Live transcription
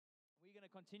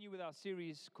Continue with our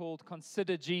series called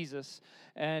Consider Jesus.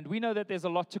 And we know that there's a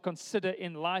lot to consider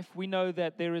in life. We know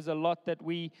that there is a lot that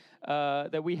we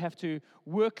have to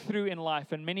work through in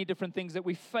life, and many different things that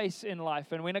we face in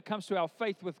life. And when it comes to our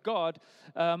faith with God,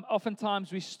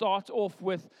 oftentimes we start off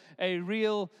with a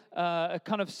real a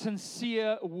kind of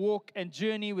sincere walk and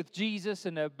journey with Jesus,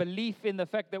 and a belief in the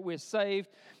fact that we're saved.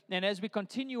 And as we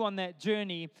continue on that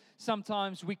journey,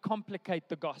 sometimes we complicate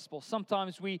the gospel.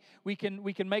 Sometimes we can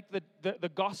make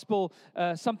the gospel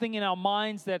something in our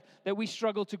minds that we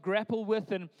struggle to grapple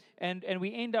with, and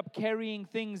we end up carrying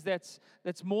things that's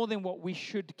more than what we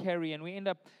should carry, and we end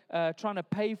up trying to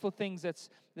pay for things that's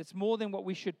more than what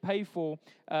we should pay for.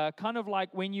 Kind of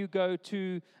like when you go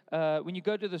to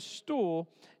the store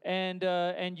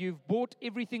and you've bought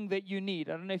everything that you need.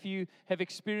 I don't know if you have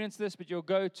experienced this, but you'll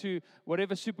go to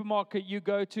whatever supermarket you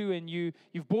go to, and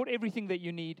you've bought everything that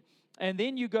you need, and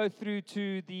then you go through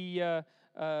to the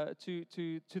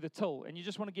to the till, and you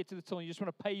just want to get to the till, and you just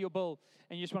want to pay your bill,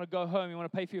 and you just want to go home. You want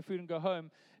to pay for your food and go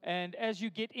home. And as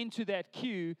you get into that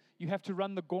queue, you have to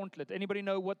run the gauntlet. Anybody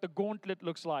know what the gauntlet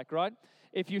looks like, right?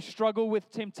 If you struggle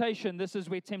with temptation, this is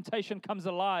where temptation comes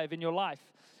alive in your life,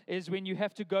 is when you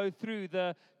have to go through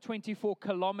the 24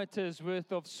 kilometers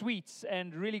worth of sweets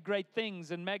and really great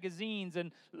things and magazines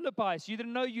and lip ice. You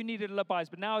didn't know you needed lip ice,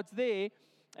 but now it's there.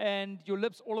 And your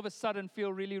lips all of a sudden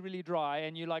feel really, really dry,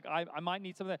 and you're like, I might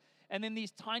need some of that. And then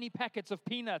these tiny packets of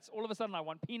peanuts, all of a sudden I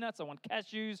want peanuts, I want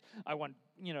cashews, I want,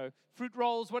 fruit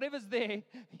rolls, whatever's there,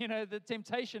 the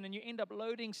temptation, and you end up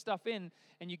loading stuff in,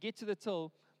 and you get to the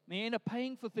till, and you end up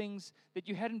paying for things that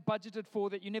you hadn't budgeted for,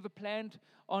 that you never planned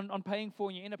on paying for,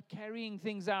 and you end up carrying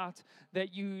things out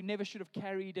that you never should have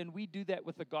carried, and we do that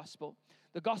with the gospel.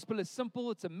 The gospel is simple.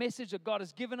 It's a message that God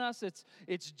has given us. It's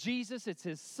Jesus. It's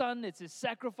His Son. It's His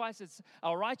sacrifice. It's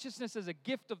our righteousness as a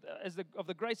gift of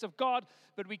the grace of God.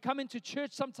 But we come into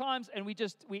church sometimes and we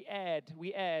add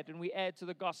to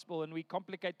the gospel, and we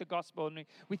complicate the gospel, and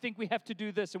we think we have to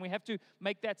do this, and we have to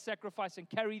make that sacrifice and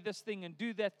carry this thing and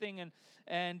do that thing,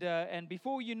 and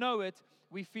before you know it,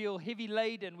 we feel heavy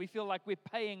laden. We feel like we're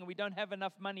paying, and we don't have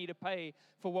enough money to pay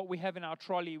for what we have in our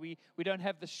trolley. We don't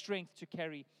have the strength to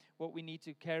carry what we need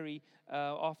to carry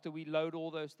after we load all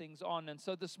those things on. And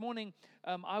so this morning,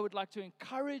 I would like to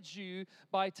encourage you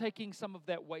by taking some of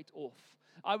that weight off.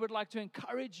 I would like to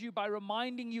encourage you by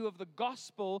reminding you of the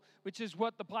gospel, which is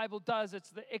what the Bible does.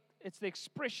 It's the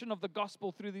expression of the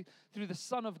gospel through the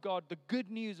Son of God, the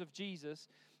good news of Jesus,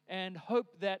 and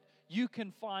hope that you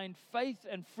can find faith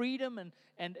and freedom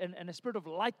and a spirit of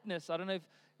lightness. I don't know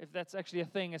if that's actually a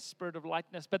thing, a spirit of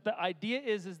lightness. But the idea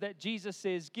is that Jesus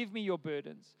says, give me your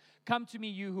burdens. Come to me,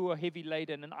 you who are heavy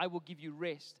laden, and I will give you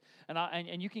rest.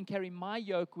 And you can carry my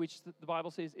yoke, which the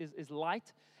Bible says is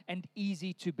light and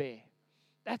easy to bear.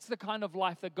 That's the kind of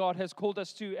life that God has called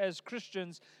us to as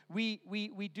Christians. We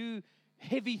do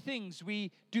heavy things.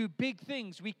 We do big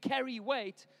things. We carry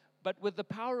weight. But with the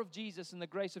power of Jesus and the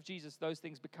grace of Jesus, those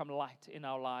things become light in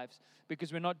our lives,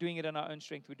 because we're not doing it in our own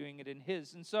strength, we're doing it in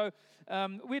His. And so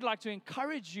we'd like to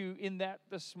encourage you in that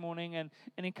this morning, and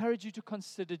encourage you to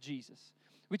consider Jesus,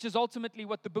 which is ultimately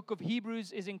what the book of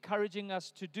Hebrews is encouraging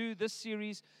us to do. This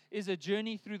series is a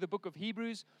journey through the book of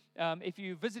Hebrews. If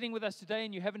you're visiting with us today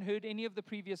and you haven't heard any of the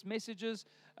previous messages,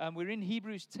 we're in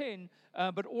Hebrews 10,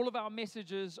 but all of our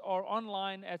messages are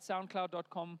online at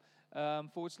soundcloud.com.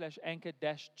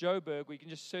 /Anchor-Joburg, where you can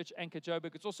just search Anchor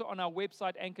Joburg. It's also on our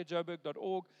website,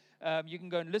 anchorjoburg.org. You can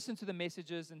go and listen to the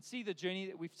messages and see the journey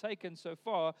that we've taken so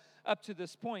far up to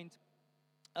this point.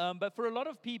 But for a lot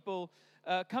of people,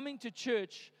 coming to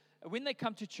church, when they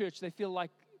come to church, they feel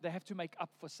like they have to make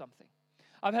up for something.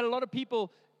 I've had a lot of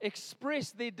people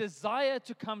express their desire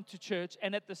to come to church,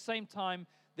 and at the same time,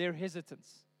 their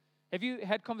hesitance. Have you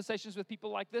had conversations with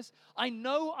people like this? I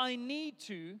know I need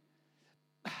to,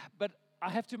 but I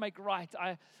have to make right.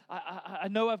 I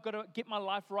know I've got to get my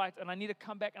life right, and I need to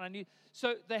come back,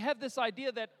 so they have this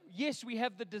idea that, yes, we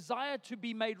have the desire to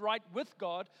be made right with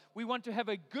God. We want to have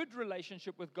a good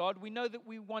relationship with God. We know that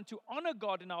we want to honor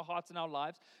God in our hearts and our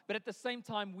lives, but at the same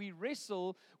time, we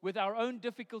wrestle with our own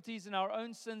difficulties and our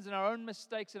own sins and our own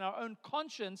mistakes and our own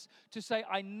conscience to say,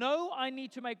 I know I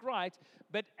need to make right,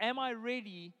 but am I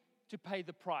ready to pay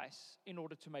the price in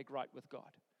order to make right with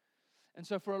God? And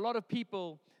so for a lot of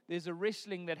people, there's a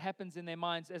wrestling that happens in their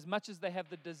minds. As much as they have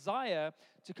the desire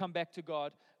to come back to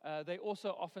God, they also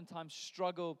oftentimes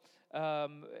struggle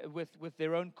with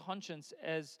their own conscience,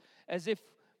 as if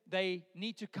they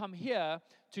need to come here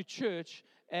to church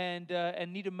and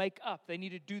need to make up. They need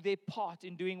to do their part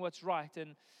in doing what's right.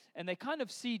 And they kind of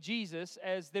see Jesus,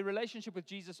 as their relationship with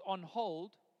Jesus, on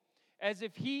hold, as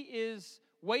if He is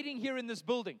waiting here in this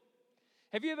building.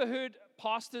 Have you ever heard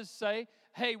pastors say,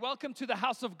 hey, welcome to the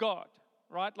house of God?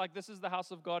 Right? Like, this is the house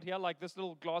of God here. Like, this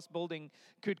little glass building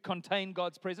could contain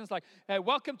God's presence. Like, hey,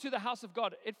 welcome to the house of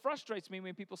God. It frustrates me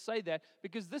when people say that,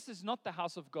 because this is not the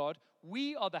house of God.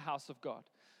 We are the house of God.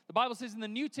 The Bible says in the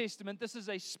New Testament, this is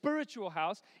a spiritual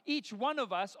house. Each one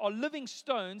of us are living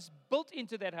stones built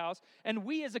into that house, and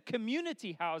we as a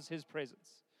community house His presence.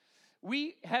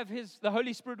 We have the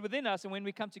Holy Spirit within us, and when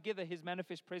we come together, His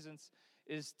manifest presence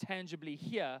is tangibly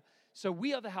here. So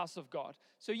we are the house of God.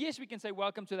 So yes, we can say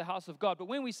welcome to the house of God, but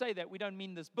when we say that, we don't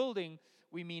mean this building,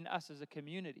 we mean us as a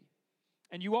community.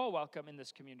 And you are welcome in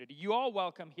this community. You are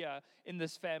welcome here in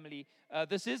this family.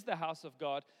 This is the house of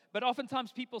God. But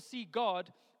oftentimes people see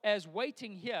God as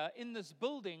waiting here in this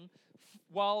building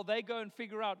while they go and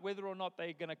figure out whether or not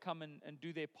they're going to come and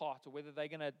do their part, or whether they're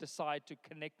going to decide to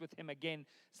connect with Him again.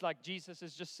 It's like Jesus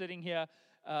is just sitting here,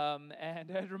 and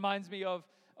it reminds me of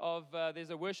there's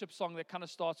a worship song that kind of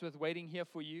starts with "Waiting Here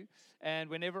for You." And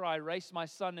whenever I race my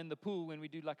son in the pool, when we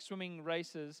do like swimming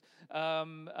races,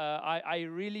 I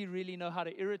really, really know how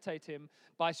to irritate him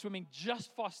by swimming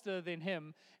just faster than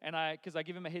him, and because I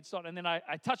give him a head start, and then I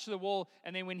touch the wall,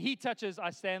 and then when he touches,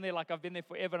 I stand there like I've been there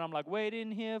forever, and I'm like,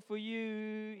 waiting here for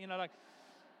you, like.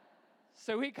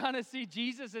 So we kind of see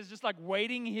Jesus as just like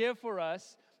waiting here for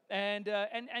us. And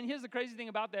here's the crazy thing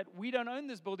about that. We don't own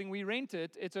this building. We rent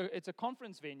it. It's a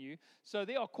conference venue. So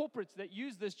there are corporates that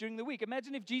use this during the week.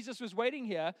 Imagine if Jesus was waiting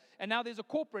here, and now there's a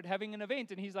corporate having an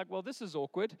event, and He's like, well, this is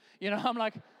awkward. I'm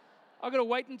like, I've got to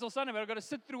wait until Sunday, but I've got to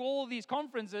sit through all these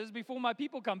conferences before my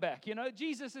people come back.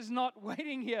 Jesus is not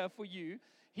waiting here for you.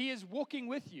 He is walking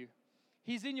with you.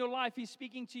 He's in your life. He's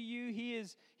speaking to you.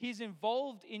 He's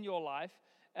involved in your life.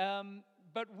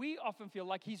 But we often feel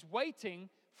like He's waiting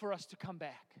for us to come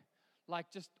back,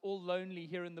 like just all lonely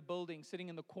here in the building, sitting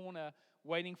in the corner,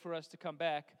 waiting for us to come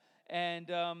back.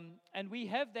 And we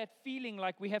have that feeling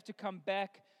like we have to come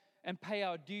back and pay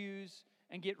our dues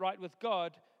and get right with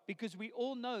God, because we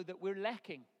all know that we're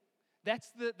lacking.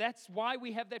 That's why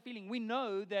we have that feeling. We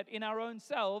know that in our own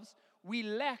selves, we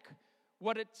lack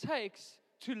what it takes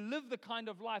to live the kind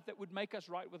of life that would make us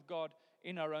right with God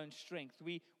in our own strength.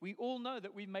 We all know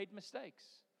that we've made mistakes.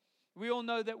 We all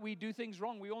know that we do things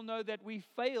wrong. We all know that we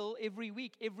fail every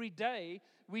week, every day.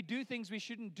 We do things we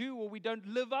shouldn't do, or we don't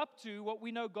live up to what we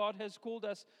know God has called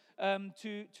us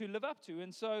to live up to.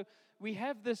 And so we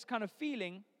have this kind of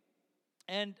feeling.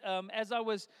 And as I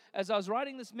was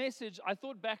writing this message, I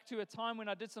thought back to a time when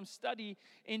I did some study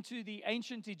into the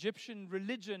ancient Egyptian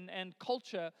religion and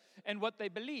culture and what they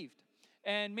believed.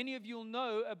 And many of you will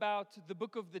know about the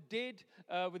Book of the Dead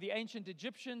with the ancient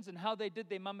Egyptians and how they did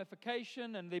their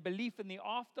mummification and their belief in the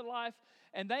afterlife.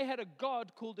 And they had a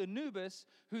god called Anubis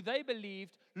who they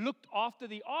believed looked after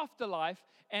the afterlife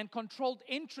and controlled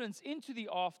entrance into the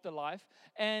afterlife,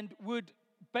 and would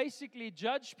basically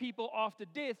judge people after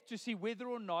death to see whether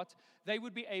or not they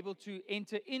would be able to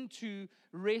enter into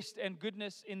rest and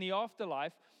goodness in the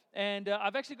afterlife. And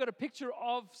I've actually got a picture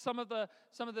of some of the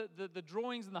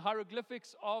drawings and the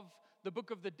hieroglyphics of the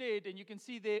Book of the Dead, and you can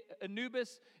see there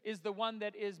Anubis is the one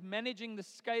that is managing the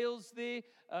scales there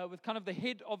with kind of the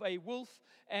head of a wolf.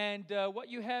 And what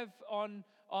you have on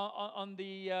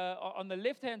the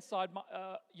left-hand side,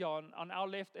 on our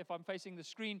left, if I'm facing the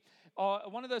screen, are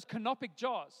one of those canopic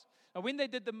jars. Now, when they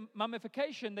did the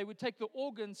mummification, they would take the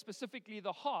organ, specifically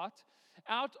the heart,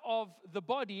 out of the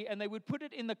body, and they would put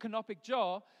it in the canopic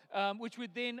jar, which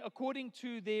would then, according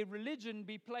to their religion,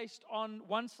 be placed on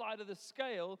one side of the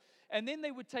scale. And then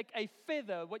they would take a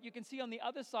feather. What you can see on the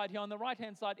other side here, on the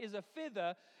right-hand side, is a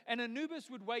feather, and Anubis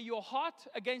would weigh your heart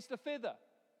against a feather.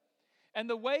 And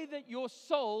the way that your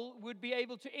soul would be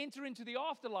able to enter into the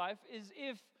afterlife is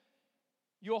if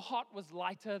your heart was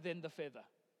lighter than the feather.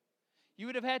 You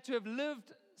would have had to have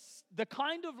lived the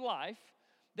kind of life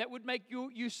that would make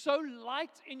you so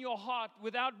light in your heart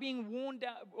without being worn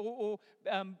down or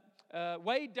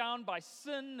weighed down by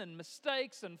sin and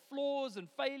mistakes and flaws and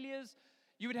failures.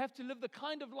 You would have to live the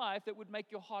kind of life that would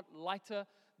make your heart lighter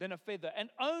than a feather. And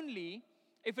only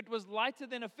if it was lighter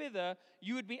than a feather,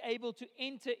 you would be able to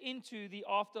enter into the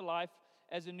afterlife,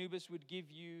 as Anubis would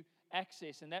give you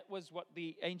access. And that was what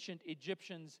the ancient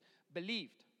Egyptians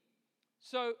believed.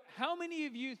 So how many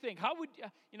of you think, how would,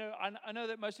 I know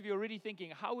that most of you are already thinking,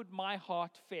 how would my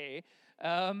heart fare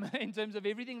in terms of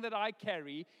everything that I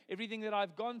carry, everything that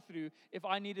I've gone through, if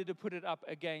I needed to put it up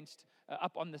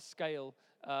on the scale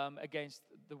against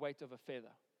the weight of a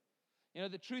feather?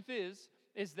 The truth is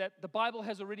that the Bible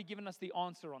has already given us the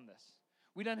answer on this.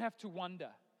 We don't have to wonder.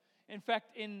 In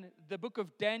fact, in the book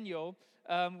of Daniel,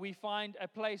 we find a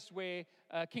place where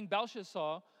King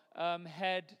Belshazzar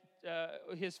had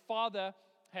his father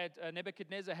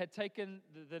Nebuchadnezzar had taken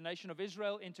the nation of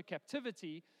Israel into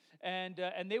captivity, and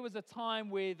there was a time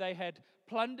where they had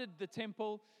plundered the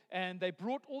temple, and they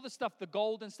brought all the stuff, the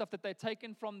gold and stuff that they'd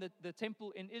taken from the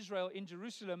temple in Israel, in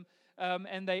Jerusalem,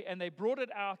 and they brought it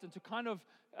out, and to kind of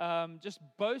just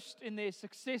boast in their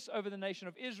success over the nation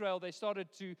of Israel, they started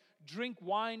to drink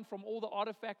wine from all the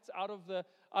artifacts out of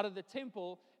the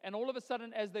temple. And all of a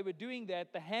sudden, as they were doing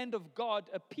that, the hand of God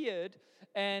appeared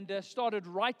and started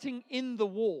writing in the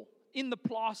wall, in the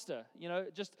plaster.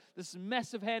 Just this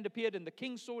massive hand appeared, and the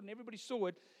king saw it, and everybody saw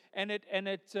it, and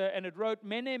it wrote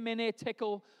Mene Mene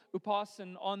Tekel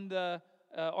Upharsin on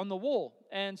the wall.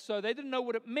 And so they didn't know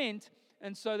what it meant,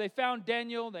 and so they found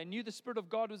Daniel. They knew the Spirit of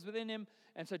God was within him,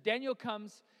 and so Daniel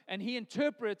comes and he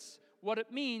interprets what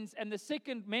it means. And the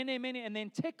second Mene Mene and then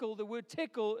Tekel, the word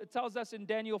Tekel, it tells us in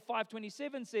Daniel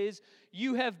 5:27 says,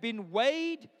 you have been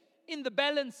weighed in the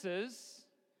balances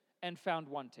and found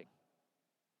wanting.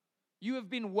 You have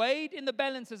been weighed in the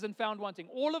balances and found wanting.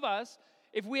 All of us,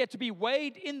 if we had to be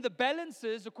weighed in the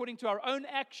balances according to our own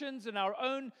actions and our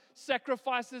own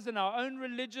sacrifices and our own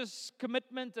religious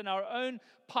commitment and our own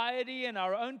piety and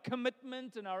our own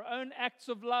commitment and our own acts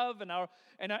of love and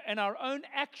our own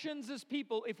actions as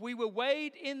people, if we were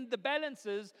weighed in the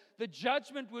balances, the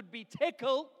judgment would be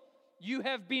Tekel, you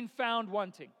have been found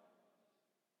wanting.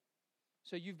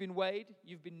 So you've been weighed,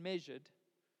 you've been measured,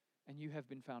 and you have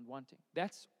been found wanting.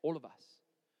 That's all of us.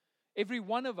 Every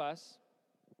one of us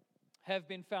have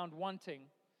been found wanting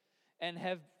and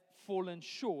have fallen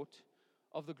short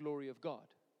of the glory of God.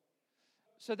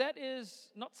 So that is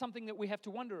not something that we have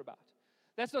to wonder about.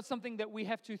 That's not something that we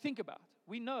have to think about.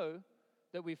 We know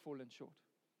that we've fallen short.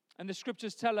 And the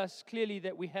scriptures tell us clearly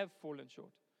that we have fallen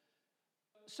short.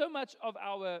 So much of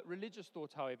our religious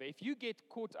thought, however, if you get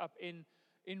caught up in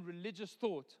religious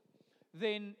thought,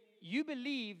 then you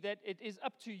believe that it is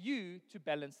up to you to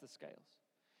balance the scales.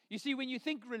 You see, when you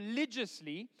think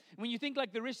religiously, when you think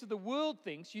like the rest of the world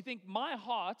thinks, you think my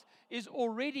heart is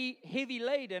already heavy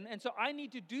laden, and so I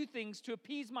need to do things to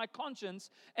appease my conscience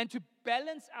and to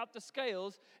balance out the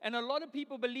scales. And a lot of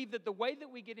people believe that the way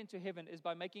that we get into heaven is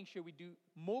by making sure we do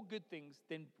more good things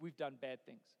than we've done bad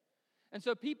things. And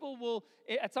so people will,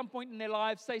 at some point in their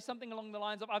lives, say something along the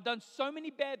lines of, I've done so many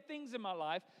bad things in my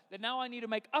life that now I need to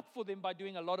make up for them by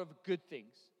doing a lot of good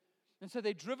things. And so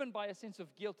they're driven by a sense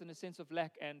of guilt and a sense of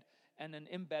lack and an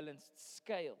imbalanced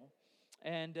scale.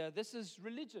 And this is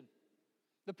religion.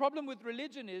 The problem with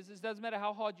religion is it doesn't matter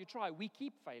how hard you try, we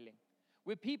keep failing.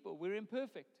 We're people, we're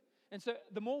imperfect. And so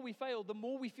the more we fail, the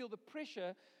more we feel the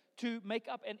pressure to make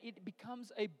up, and it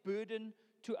becomes a burden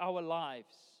to our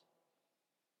lives.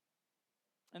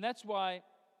 And that's why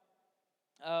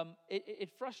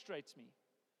it frustrates me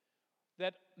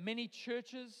that many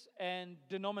churches and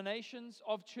denominations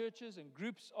of churches and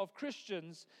groups of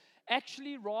Christians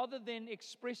actually, rather than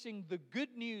expressing the good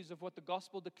news of what the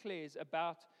gospel declares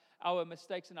about our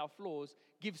mistakes and our flaws,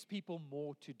 gives people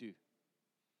more to do.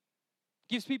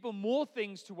 Gives people more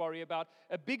things to worry about,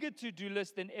 a bigger to-do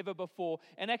list than ever before,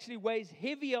 and actually weighs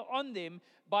heavier on them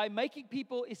by making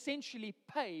people essentially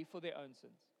pay for their own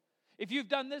sins. If you've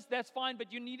done this, that's fine,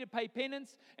 but you need to pay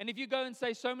penance. And if you go and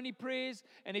say so many prayers,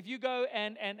 and if you go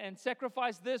and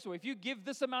sacrifice this, or if you give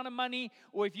this amount of money,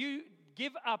 or if you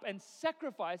give up and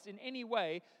sacrifice in any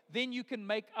way, then you can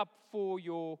make up for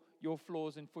your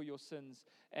flaws and for your sins.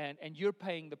 And you're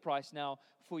paying the price now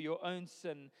for your own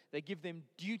sin. They give them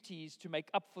duties to make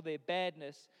up for their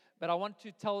badness. But I want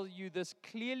to tell you this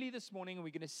clearly this morning, and we're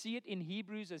going to see it in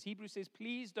Hebrews, as Hebrews says,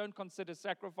 please don't consider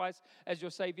sacrifice as your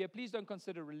savior. Please don't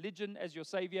consider religion as your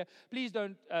savior. Please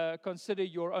don't consider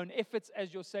your own efforts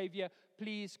as your savior.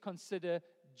 Please consider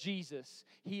Jesus.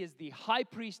 He is the high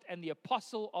priest and the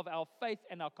apostle of our faith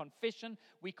and our confession.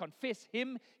 We confess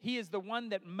him. He is the one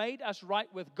that made us right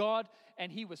with God,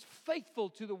 and he was faithful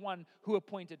to the one who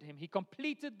appointed him. He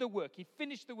completed the work. He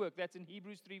finished the work. That's in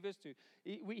Hebrews 3 verse 2.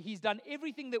 He's done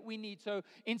everything that we need. So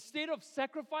instead of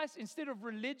sacrifice, instead of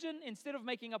religion, instead of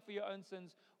making up for your own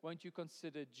sins, won't you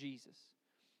consider Jesus?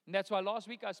 And that's why last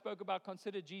week I spoke about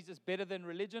consider Jesus better than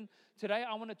religion. Today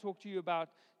I want to talk to you about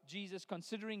Jesus,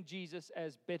 considering Jesus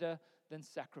as better than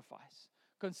sacrifice.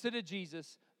 Consider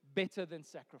Jesus better than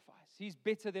sacrifice. He's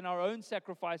better than our own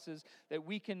sacrifices that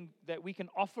we can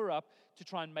offer up to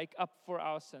try and make up for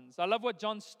our sins. I love what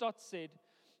John Stott said,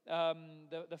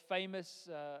 the famous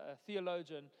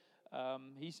theologian.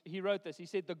 He wrote this. He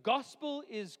said, "The gospel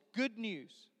is good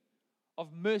news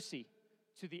of mercy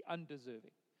to the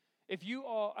undeserving." If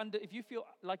you feel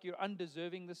like you're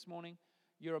undeserving this morning,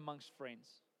 you're amongst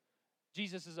friends.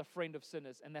 Jesus is a friend of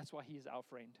sinners, and that's why he is our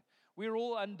friend. We're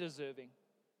all undeserving.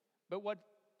 But what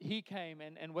He came,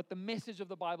 and what the message of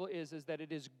the Bible is that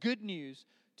it is good news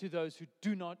to those who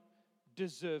do not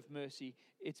deserve mercy.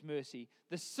 It's mercy.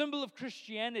 The symbol of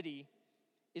Christianity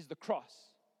is the cross,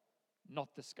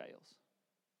 not the scales.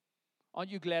 Aren't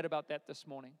you glad about that this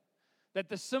morning? That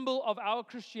the symbol of our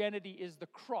Christianity is the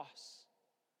cross.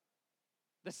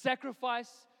 The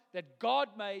sacrifice that God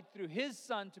made through His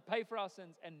Son to pay for our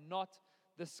sins, and not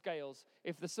the scales.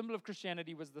 If the symbol of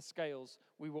Christianity was the scales,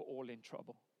 we were all in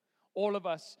trouble. All of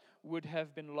us would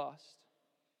have been lost.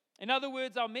 In other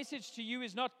words, our message to you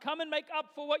is not come and make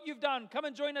up for what you've done. Come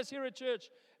and join us here at church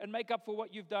and make up for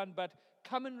what you've done, but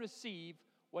come and receive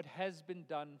what has been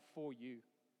done for you.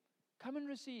 Come and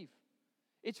receive.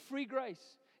 It's free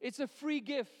grace. It's a free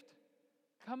gift.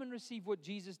 Come and receive what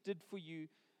Jesus did for you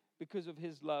because of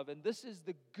His love. And this is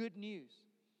the good news.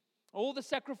 All the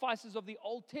sacrifices of the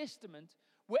Old Testament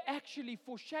were actually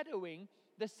foreshadowing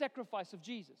the sacrifice of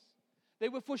Jesus. They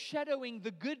were foreshadowing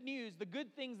the good news, the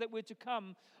good things that were to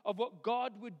come of what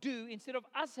God would do. Instead of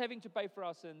us having to pay for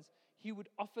our sins, He would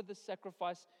offer the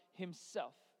sacrifice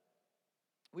Himself.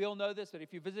 We all know this, but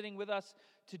if you're visiting with us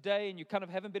today and you kind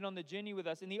of haven't been on the journey with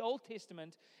us, in the Old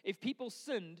Testament, if people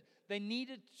sinned, they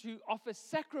needed to offer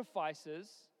sacrifices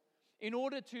in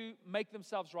order to make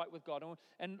themselves right with God.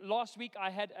 And last week I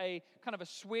had a kind of a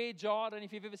swear jar. I don't know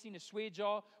if you've ever seen a swear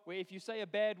jar, where if you say a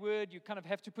bad word, you kind of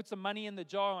have to put some money in the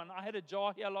jar. And I had a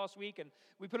jar here last week, and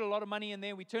we put a lot of money in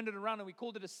there. We turned it around and we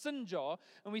called it a sin jar.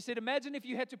 And we said, imagine if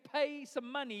you had to pay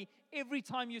some money every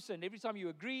time you sinned, every time you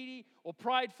were greedy or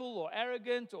prideful or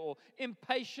arrogant or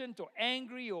impatient or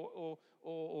angry or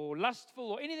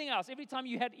lustful or anything else. Every time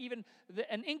you had even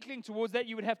an inkling towards that,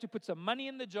 you would have to put some money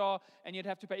in the jar and you'd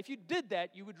have to pay. If you did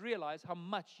that, you would realize how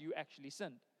much you actually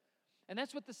sinned. And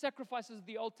that's what the sacrifices of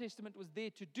the Old Testament was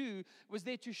there to do, was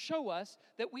there to show us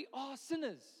that we are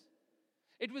sinners.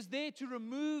 It was there to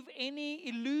remove any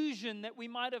illusion that we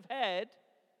might have had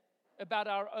about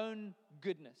our own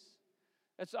goodness.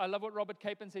 I love what Robert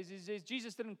Capon says. He says,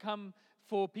 Jesus didn't come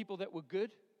for people that were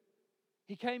good.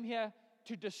 He came here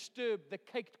to disturb the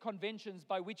caked conventions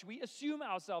by which we assume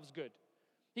ourselves good.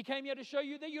 He came here to show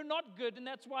you that you're not good, and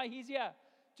that's why He's here,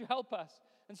 to help us.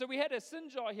 And so we had a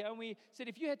sin jar here, and we said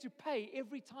if you had to pay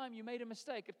every time you made a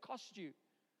mistake, it cost you,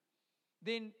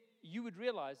 then you would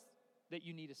realize that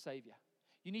you need a Savior.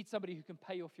 You need somebody who can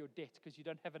pay off your debt because you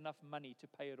don't have enough money to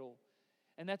pay it all.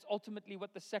 And that's ultimately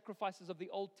what the sacrifices of the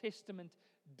Old Testament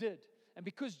did. And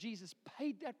because Jesus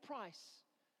paid that price,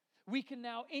 we can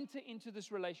now enter into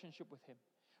this relationship with Him.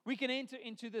 We can enter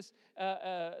into this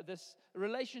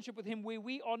relationship with Him where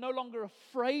we are no longer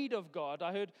afraid of God.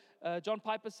 I heard John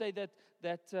Piper say that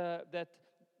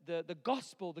the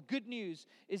gospel, the good news,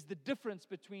 is the difference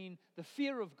between the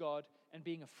fear of God and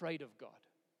being afraid of God.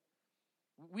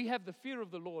 We have the fear of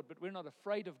the Lord, but we're not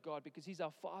afraid of God because He's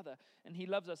our Father and He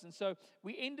loves us. And so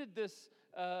we ended this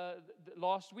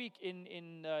last week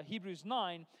in Hebrews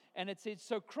 9, and it says,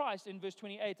 so Christ, in verse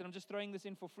 28, and I'm just throwing this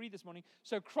in for free this morning.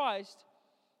 So Christ,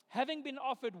 having been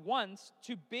offered once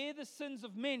to bear the sins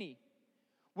of many,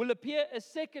 will appear a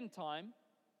second time.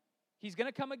 He's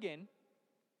going to come again,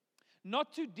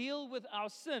 not to deal with our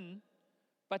sin,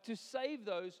 but to save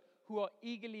those who are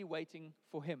eagerly waiting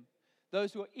for Him.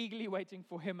 Those who are eagerly waiting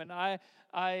for Him. And I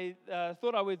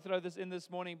thought I would throw this in this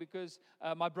morning because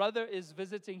my brother is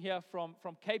visiting here from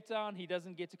Cape Town. He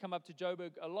doesn't get to come up to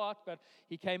Joburg a lot, but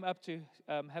he came up to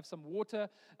have some water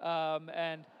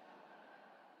and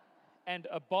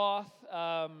a bath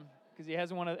because he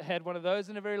hasn't had one of those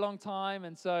in a very long time.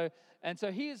 And so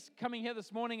he is coming here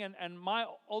this morning, and my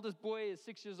oldest boy is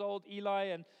 6 years old,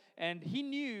 Eli, and he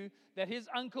knew that his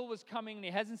uncle was coming, and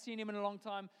he hasn't seen him in a long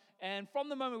time. And from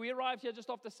the moment we arrived here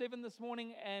just after 7 this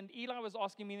morning, and Eli was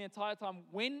asking me the entire time,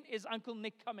 when is Uncle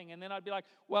Nick coming? And then I'd be like,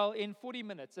 well, in 40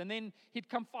 minutes. And then he'd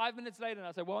come 5 minutes later, and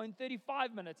I'd say, well, in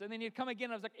 35 minutes. And then he'd come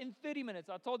again, I was like, in 30 minutes.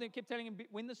 I told him, kept telling him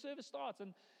when the service starts.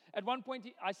 And at one point,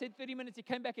 I said 30 minutes. He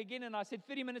came back again, and I said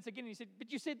 30 minutes again. And he said,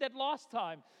 but you said that last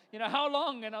time. How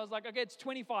long? And I was like, okay, it's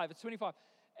 25. It's 25.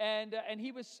 And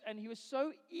he was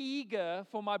so eager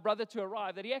for my brother to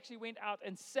arrive that he actually went out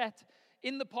and sat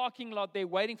in the parking lot there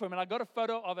waiting for him. And I got a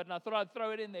photo of it, and I thought I'd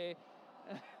throw it in there.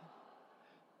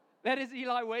 That is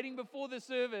Eli waiting before the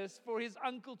service for his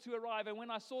uncle to arrive. And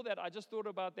when I saw that, I just thought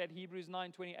about that Hebrews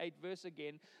 9:28 verse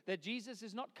again, that Jesus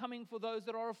is not coming for those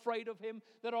that are afraid of Him,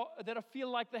 that feel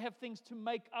like they have things to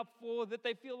make up for, that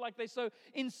they feel like they're so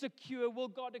insecure. Will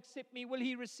God accept me? Will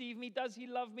He receive me? Does He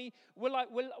love me? Will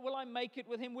I make it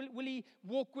with Him? Will He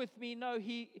walk with me? No,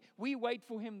 we wait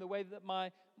for Him the way that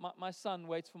my son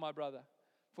waits for my brother,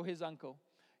 for his uncle.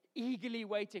 Eagerly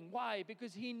waiting. Why?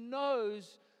 Because he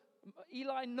knows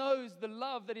Eli knows the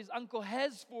love that his uncle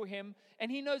has for him,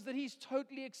 and he knows that he's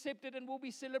totally accepted and will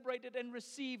be celebrated and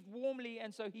received warmly,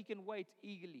 and so he can wait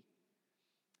eagerly.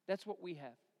 That's what we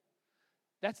have.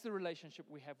 That's the relationship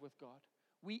we have with God.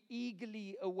 We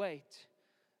eagerly await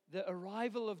the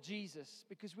arrival of Jesus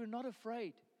because we're not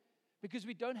afraid, because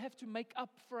we don't have to make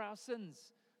up for our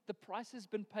sins. The price has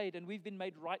been paid, and we've been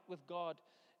made right with God.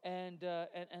 And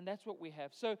that's what we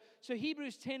have. So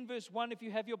Hebrews 10 verse 1, if you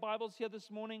have your Bibles here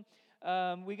this morning,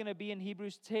 we're going to be in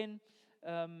Hebrews 10,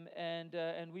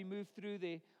 and we move through.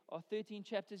 There are 13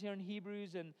 chapters here in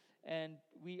Hebrews, and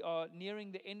we are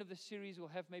nearing the end of the series. We'll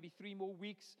have maybe 3 more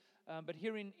weeks. But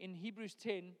here in Hebrews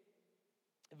 10,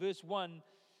 verse 1,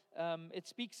 it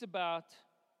speaks about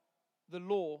the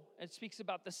law. It speaks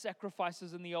about the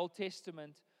sacrifices in the Old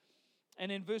Testament. And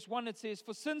in verse 1 it says,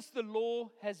 "For since the law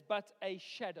has but a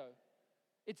shadow,"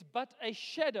 it's but a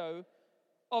shadow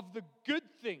of the good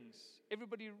things.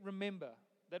 Everybody remember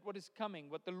that what is coming,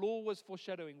 what the law was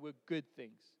foreshadowing, were good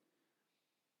things.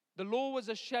 The law was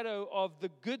a shadow of the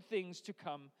good things to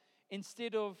come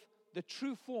instead of the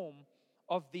true form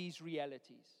of these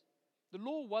realities. The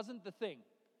law wasn't the thing.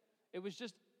 It was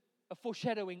just a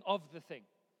foreshadowing of the thing,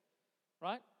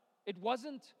 right? It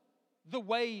wasn't the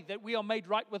way that we are made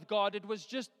right with God. It was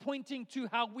just pointing to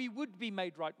how we would be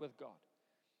made right with God.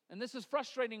 And this is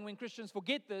frustrating when Christians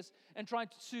forget this and try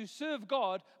to serve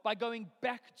God by going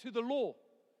back to the law.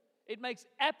 It makes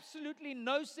absolutely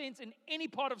no sense in any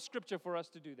part of Scripture for us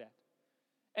to do that.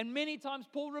 And many times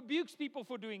Paul rebukes people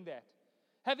for doing that.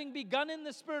 Having begun in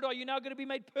the Spirit, are you now going to be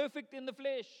made perfect in the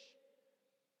flesh?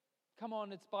 Come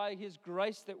on, it's by His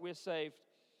grace that we're saved.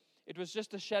 It was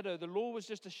just a shadow. The law was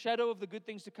just a shadow of the good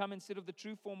things to come instead of the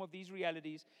true form of these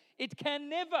realities. It can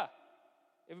never,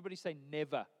 everybody say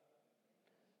never.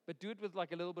 But do it with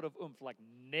like a little bit of oomph, like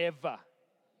never.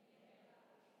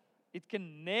 It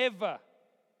can never,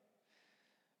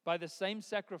 by the same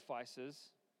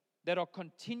sacrifices that are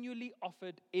continually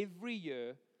offered every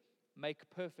year, make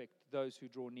perfect those who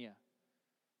draw near.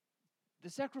 The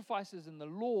sacrifices and the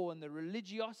law and the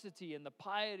religiosity and the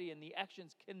piety and the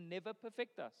actions can never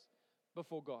perfect us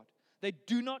before God. They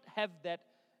do not have that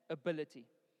ability.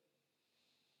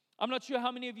 I'm not sure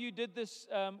how many of you did this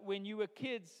when you were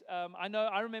kids.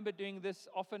 I remember doing this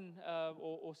often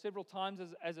or several times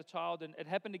as a child, and it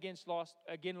happened again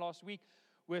last week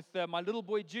with my little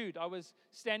boy Jude. I was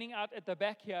standing out at the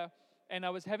back here, and I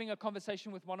was having a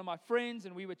conversation with one of my friends,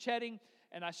 and we were chatting,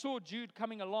 and I saw Jude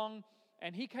coming along.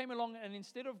 And he came along, and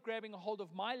instead of grabbing a hold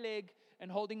of my leg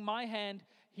and holding my hand,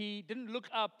 he didn't look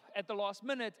up at the last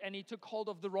minute, and he took hold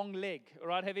of the wrong leg. All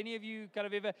right? Have any of you kind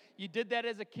of ever, you did that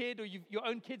as a kid, or your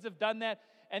own kids have done that,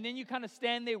 and then you kind of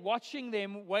stand there watching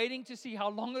them, waiting to see how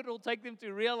long it will take them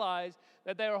to realize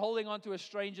that they are holding onto a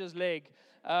stranger's leg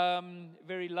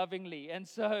very lovingly. And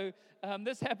so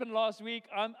this happened last week.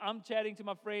 I'm chatting to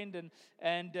my friend,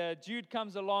 and Jude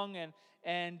comes along,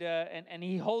 and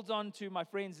he holds on to my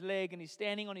friend's leg, and he's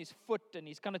standing on his foot, and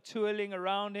he's kind of twirling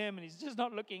around him, and he's just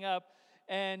not looking up.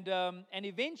 And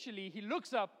eventually he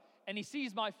looks up and he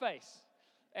sees my face.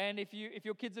 And if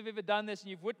your kids have ever done this and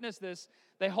you've witnessed this,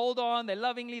 they hold on, they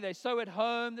lovingly, they sew at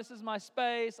home. This is my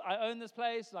space. I own this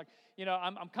place. Like,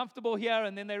 I'm comfortable here.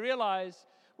 And then they realize,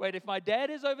 wait, if my dad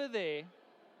is over there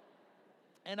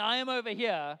and I am over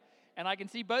here and I can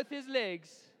see both his legs,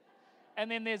 and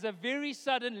then there's a very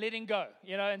sudden letting go,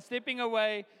 and stepping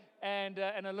away and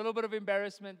a little bit of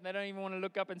embarrassment. And they don't even want to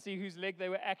look up and see whose leg they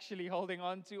were actually holding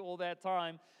on to all that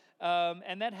time.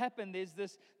 And that happened. There's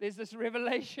this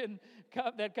revelation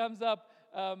that comes up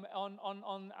on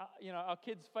our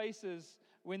kids' faces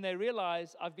when they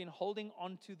realize I've been holding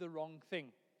on to the wrong thing.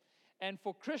 And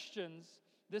for Christians,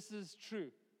 this is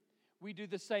true. We do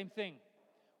the same thing.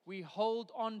 We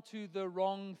hold on to the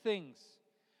wrong things.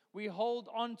 We hold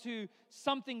on to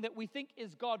something that we think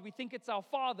is God. We think it's our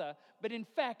Father, but in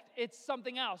fact, it's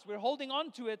something else. We're holding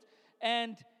on to it,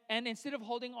 and instead of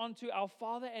holding on to our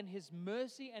Father and His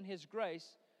mercy and His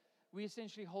grace, we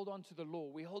essentially hold on to the law.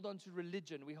 We hold on to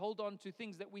religion. We hold on to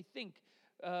things that we think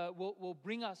will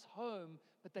bring us home,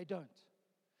 but they don't.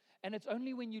 And it's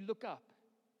only when you look up,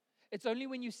 it's only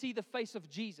when you see the face of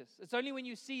Jesus, it's only when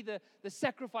you see the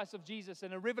sacrifice of Jesus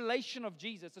and a revelation of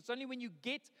Jesus, it's only when you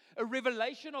get a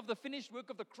revelation of the finished work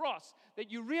of the cross that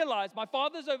you realize, my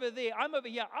Father's over there, I'm over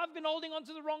here, I've been holding on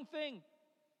to the wrong thing.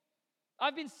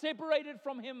 I've been separated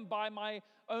from Him by my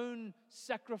own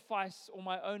sacrifice or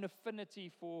my own affinity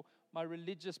for my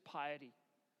religious piety.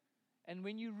 And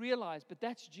when you realize, but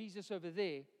that's Jesus over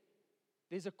there,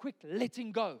 there's a quick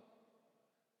letting go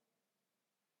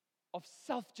of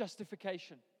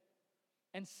self-justification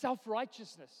and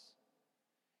self-righteousness.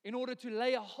 in order to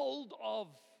lay a hold of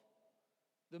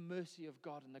the mercy of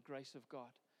God and the grace of God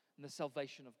and the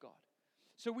salvation of God.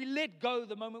 So we let go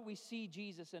the moment we see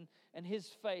Jesus and His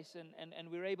face,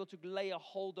 and we're able to lay a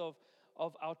hold of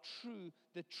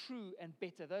the true and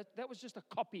better. That was just a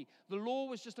copy. The law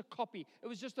was just a copy. It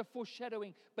was just a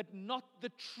foreshadowing, but not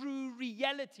the true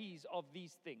realities of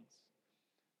these things.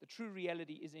 The true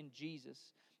reality is in Jesus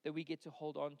that we get to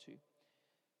hold on to.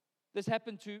 This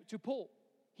happened to Paul.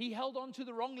 He held on to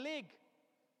the wrong leg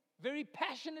very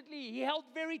passionately. He held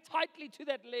very tightly to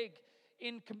that leg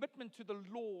in commitment to the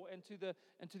law and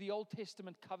to the Old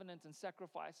Testament covenant and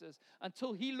sacrifices,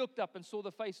 until he looked up and saw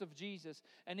the face of Jesus.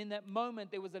 And in that moment,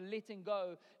 there was a letting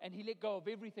go, and he let go of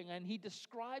everything. And he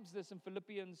describes this in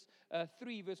Philippians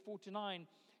 3, verse 4 to 9.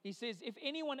 He says, if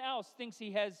anyone else thinks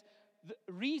he has the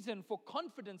reason for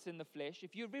confidence in the flesh,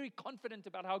 if you're very confident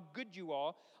about how good you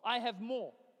are, I have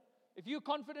more. If you're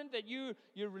confident that you're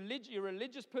a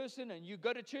religious person and you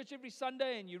go to church every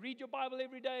Sunday and you read your Bible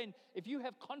every day, and if you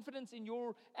have confidence in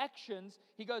your actions,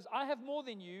 he goes, I have more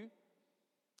than you.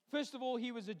 First of all,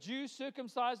 he was a Jew,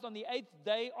 circumcised on the 8th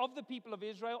day, of the people of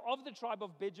Israel, of the tribe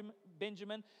of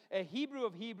Benjamin, a Hebrew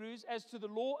of Hebrews, as to the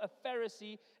law, a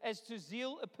Pharisee, as to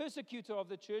zeal, a persecutor of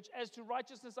the church, as to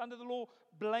righteousness under the law,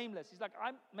 blameless. He's like,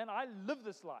 I live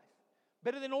this life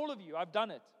better than all of you. I've done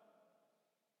it.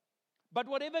 But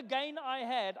whatever gain I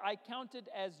had, I counted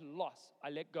as loss. I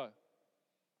let go.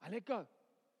 I let go.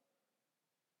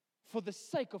 For the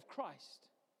sake of Christ.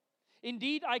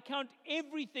 Indeed, I count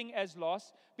everything as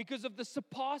loss because of the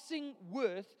surpassing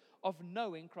worth of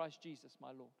knowing Christ Jesus,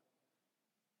 my Lord.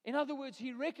 In other words,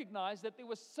 he recognized that there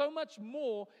was so much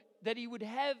more that he would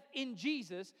have in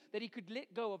Jesus that he could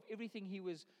let go of everything he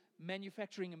was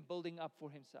manufacturing and building up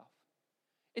for himself.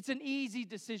 It's an easy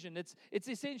decision. It's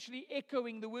essentially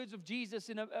echoing the words of Jesus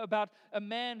about a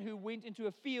man who went into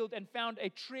a field and found a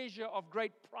treasure of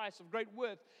great price, of great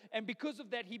worth. And because of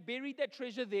that, he buried that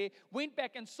treasure there, went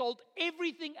back and sold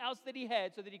everything else that he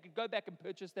had so that he could go back and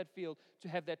purchase that field to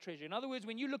have that treasure. In other words,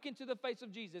 when you look into the face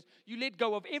of Jesus, you let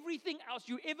go of everything else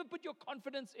you ever put your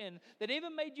confidence in that ever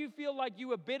made you feel like you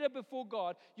were better before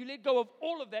God. You let go of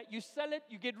all of that. You sell it,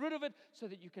 you get rid of it so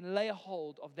that you can lay a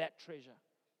hold of that treasure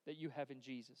that you have in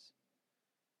Jesus.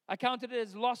 I counted it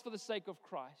as loss for the sake of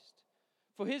Christ.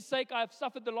 For his sake I have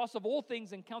suffered the loss of all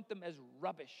things and count them as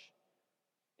rubbish,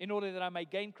 in order that I may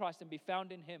gain Christ and be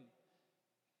found in him.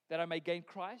 That I may gain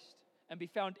Christ and be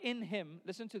found in him,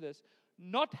 listen to this,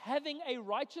 not having a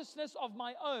righteousness of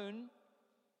my own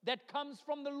that comes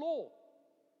from the law.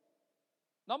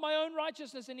 Not my own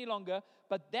righteousness any longer,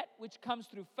 but that which comes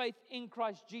through faith in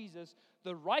Christ Jesus,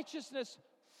 the righteousness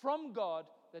from God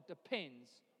that depends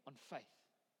on faith.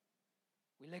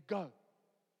 We let go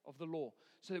of the law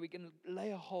so that we can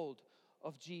lay a hold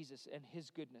of Jesus and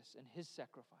his goodness and his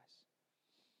sacrifice.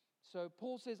 So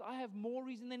Paul says, I have more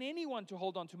reason than anyone to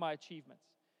hold on to my achievements,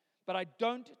 but I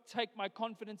don't take my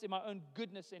confidence in my own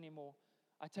goodness anymore.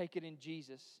 I take it in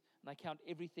Jesus, and I count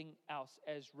everything else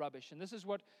as rubbish. And this is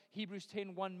what Hebrews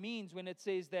 10:1 means when it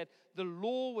says that the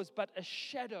law was but a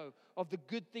shadow of the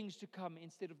good things to come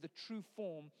instead of the true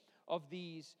form of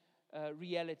these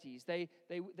realities. They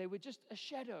were just a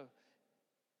shadow.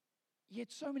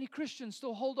 Yet so many Christians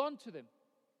still hold on to them.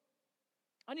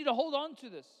 I need to hold on to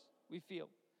this, we feel,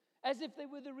 as if they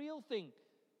were the real thing,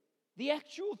 the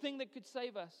actual thing that could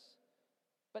save us.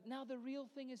 But now the real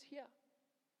thing is here.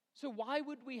 So why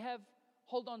would we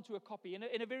hold on to a copy? In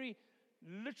a very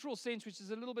literal sense, which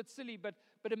is a little bit silly, but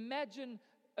imagine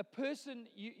a person,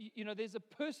 you know, there's a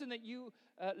person that you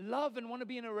love and want to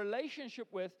be in a relationship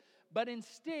with, but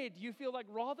instead you feel like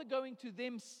rather going to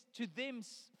them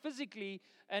physically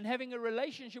and having a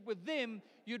relationship with them,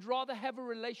 you'd rather have a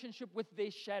relationship with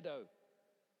their shadow.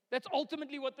 That's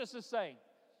ultimately what this is saying.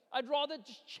 I'd rather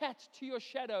just chat to your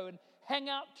shadow and hang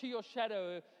out to your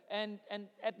shadow, and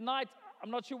at night, I'm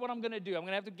not sure what I'm going to do. I'm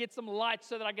going to have to get some light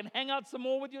so that I can hang out some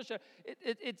more with your shadow.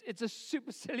 It's a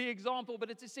super silly example, but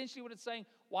it's essentially what it's saying.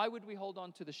 Why would we hold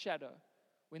on to the shadow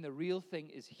when the real thing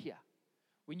is here?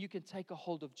 When you can take a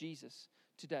hold of Jesus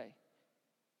today.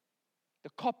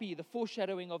 The copy, the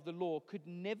foreshadowing of the law could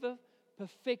never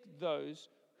perfect those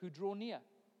who draw near.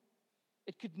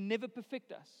 It could never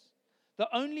perfect us. The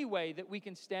only way that we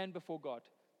can stand before God,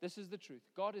 this is the truth.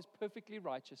 God is perfectly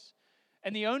righteous.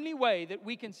 And the only way that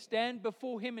we can stand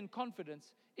before him in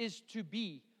confidence is to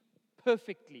be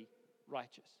perfectly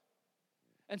righteous.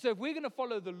 And so if we're going to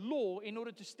follow the law in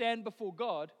order to stand before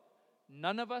God,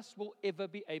 none of us will ever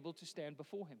be able to stand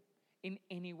before him in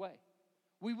any way.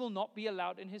 We will not be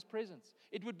allowed in his presence.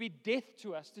 It would be death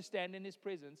to us to stand in his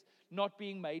presence, not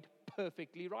being made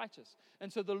perfectly righteous.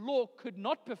 And so the law could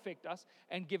not perfect us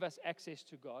and give us access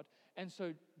to God. And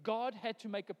so God had to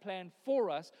make a plan for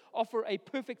us, offer a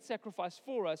perfect sacrifice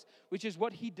for us, which is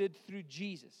what He did through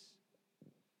Jesus.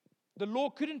 The law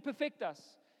couldn't perfect us.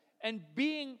 And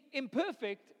being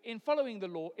imperfect in following the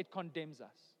law, it condemns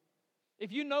us.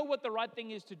 If you know what the right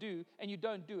thing is to do and you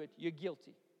don't do it, you're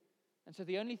guilty. And so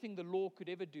the only thing the law could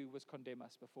ever do was condemn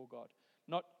us before God,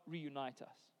 not reunite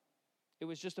us. It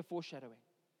was just a foreshadowing.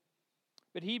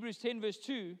 But Hebrews 10 verse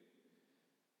 2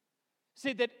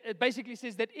 said that, it basically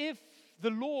says that if the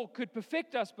law could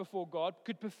perfect us before God,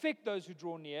 could perfect those who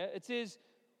draw near, it says,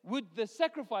 would the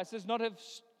sacrifices not have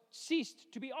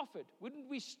ceased to be offered? Wouldn't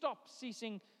we stop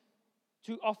ceasing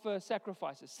to offer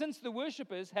sacrifices? Since the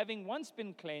worshippers, having once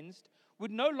been cleansed,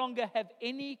 would no longer have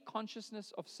any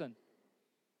consciousness of sin.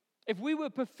 If we were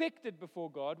perfected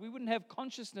before God, we wouldn't have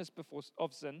consciousness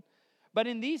of sin. But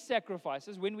in these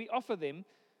sacrifices, when we offer them,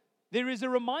 there is a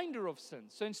reminder of sin.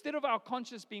 So instead of our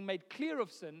conscience being made clear of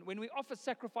sin, when we offer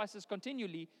sacrifices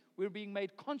continually, we're being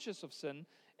made conscious of sin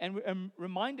and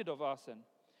reminded of our sin.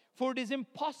 For it is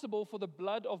impossible for the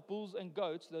blood of bulls and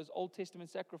goats, those Old Testament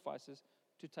sacrifices,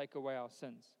 to take away our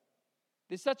sins.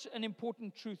 There's such an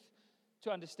important truth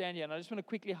to understand here, and I just want to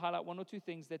quickly highlight one or two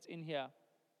things that's in here.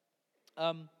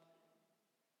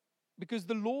 Because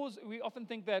the laws, we often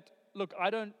think that, look,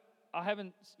 I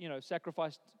haven't,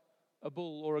 sacrificed a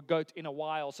bull or a goat in a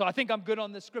while, so I think I'm good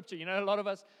on the scripture. A lot of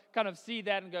us kind of see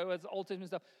that and go, well, it's Old Testament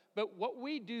stuff. But what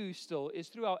we do still is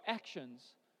through our actions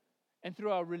and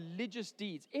through our religious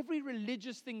deeds, every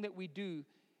religious thing that we do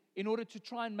in order to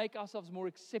try and make ourselves more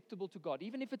acceptable to God,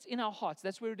 even if it's in our hearts,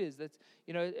 that's where it is. That's,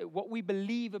 what we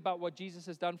believe about what Jesus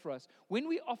has done for us. When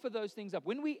we offer those things up,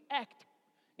 when we act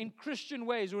in Christian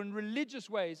ways or in religious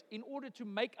ways in order to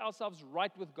make ourselves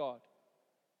right with God,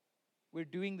 we're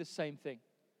doing the same thing.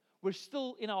 We're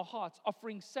still in our hearts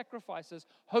offering sacrifices,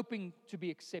 hoping to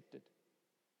be accepted.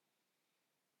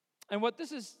 And what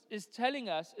this is telling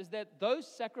us is that those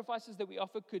sacrifices that we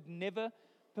offer could never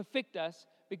perfect us,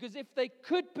 because if they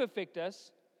could perfect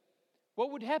us,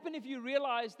 what would happen if you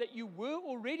realized that you were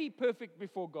already perfect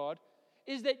before God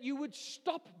is that you would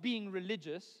stop being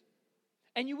religious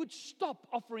and you would stop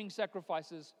offering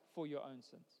sacrifices for your own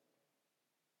sins.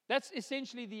 That's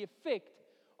essentially the effect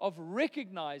of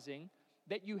recognizing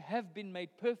that you have been made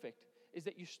perfect, is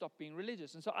that you stop being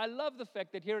religious. And so I love the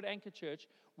fact that here at Anchor Church,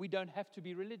 we don't have to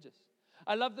be religious.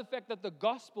 I love the fact that the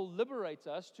gospel liberates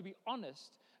us to be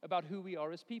honest about who we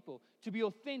are as people, to be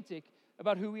authentic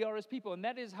about who we are as people. And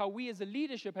that is how we as a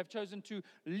leadership have chosen to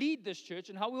lead this church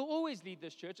and how we'll always lead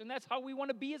this church. And that's how we want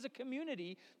to be as a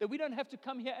community, that we don't have to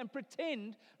come here and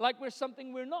pretend like we're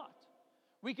something we're not.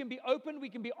 We can be open, we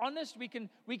can be honest, we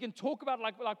can talk about,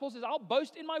 like Paul says, I'll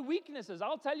boast in my weaknesses.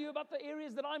 I'll tell you about the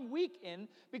areas that I'm weak in,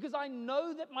 because I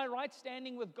know that my right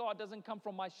standing with God doesn't come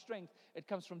from my strength. It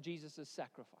comes from Jesus'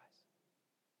 sacrifice.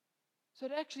 So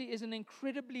it actually is an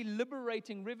incredibly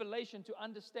liberating revelation to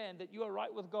understand that you are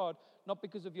right with God, not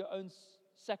because of your own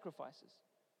sacrifices.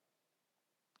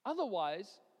 Otherwise,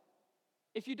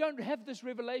 if you don't have this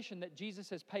revelation that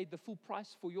Jesus has paid the full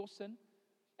price for your sin,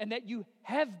 and that you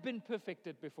have been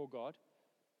perfected before God,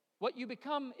 what you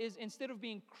become is, instead of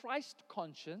being Christ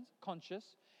conscious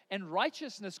and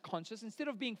righteousness conscious, instead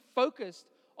of being focused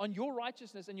on your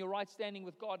righteousness and your right standing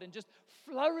with God and just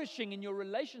flourishing in your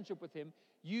relationship with Him,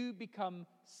 you become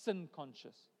sin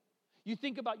conscious. You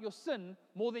think about your sin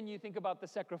more than you think about the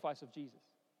sacrifice of Jesus.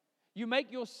 You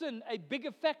make your sin a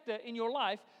bigger factor in your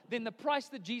life than the price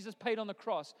that Jesus paid on the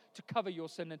cross to cover your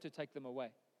sin and to take them away.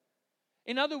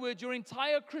 In other words, your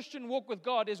entire Christian walk with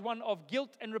God is one of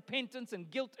guilt and repentance and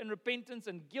guilt and repentance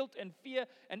and guilt and fear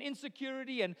and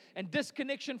insecurity and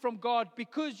disconnection from God,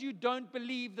 because you don't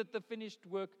believe that the finished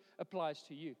work applies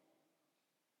to you.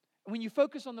 When you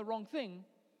focus on the wrong thing,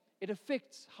 it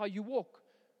affects how you walk.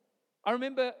 I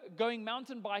remember going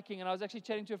mountain biking, and I was actually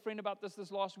chatting to a friend about this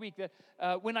last week,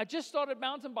 that when I just started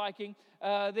mountain biking,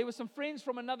 there were some friends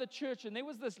from another church, and there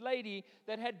was this lady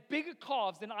that had bigger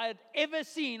calves than I had ever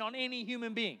seen on any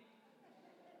human being.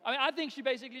 I mean, I think she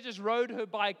basically just rode her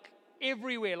bike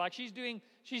everywhere. Like she's doing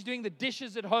the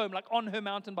dishes at home, like on her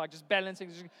mountain bike, just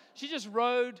balancing. She just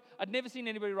rode. I'd never seen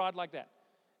anybody ride like that.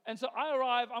 And so I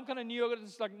arrive, I'm kind of new, I've got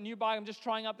this like new bike, I'm just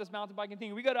trying out this mountain biking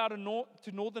thing. We go down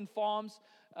to Northern Farms,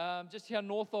 just here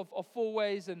north of Four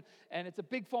Ways, and it's a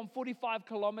big farm,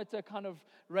 45-kilometer kind of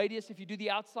radius if you do the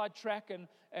outside track,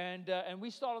 and we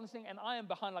start on this thing, and I am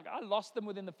behind. Like, I lost them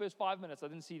within the first 5 minutes. I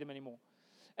didn't see them anymore.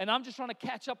 And I'm just trying to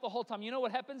catch up the whole time. You know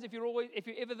what happens if you're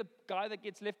ever the guy that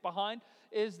gets left behind,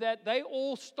 is that they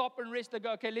all stop and rest. They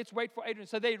go, okay, let's wait for Adrian.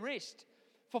 So they rest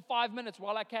for 5 minutes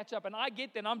while I catch up. And I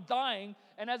get there and I'm dying.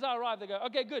 And as I arrive, they go,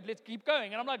 okay, good, let's keep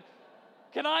going. And I'm like,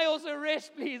 can I also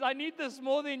rest, please? I need this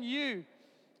more than you.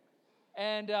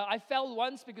 And I fell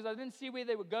once because I didn't see where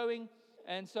they were going.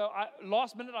 And so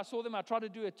last minute I saw them. I tried to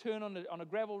do a turn on a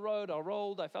gravel road. I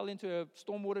rolled. I fell into a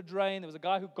stormwater drain. There was a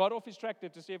guy who got off his tractor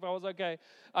to see if I was okay.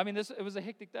 I mean, it was a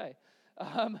hectic day.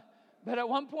 But at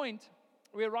one point,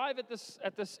 we arrive at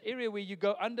this area where you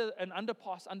go under an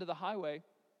underpass under the highway.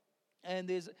 And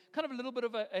there's kind of a little bit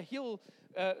of a hill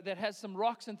that has some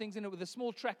rocks and things in it with a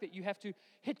small track that you have to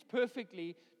hit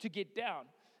perfectly to get down.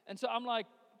 And so I'm like,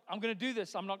 I'm going to do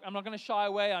this. I'm not going to shy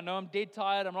away. I know I'm dead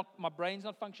tired. My brain's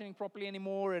not functioning properly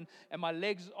anymore, and my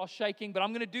legs are shaking, but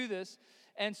I'm going to do this.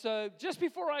 And so just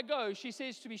before I go, she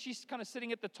says to me, she's kind of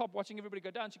sitting at the top watching everybody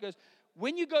go down. She goes,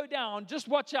 when you go down, just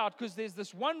watch out because there's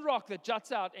this one rock that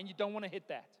juts out and you don't want to hit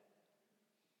that.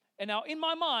 And now in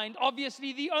my mind,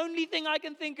 obviously the only thing I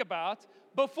can think about,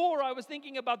 before I was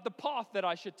thinking about the path that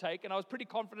I should take, and I was pretty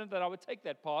confident that I would take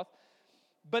that path.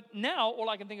 But now all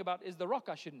I can think about is the rock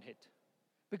I shouldn't hit.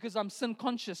 Because I'm sin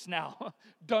conscious now.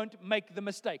 Don't make the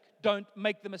mistake. Don't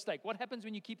make the mistake. What happens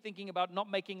when you keep thinking about not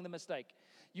making the mistake?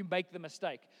 You make the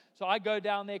mistake. So I go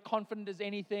down there confident as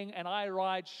anything, and I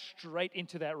ride straight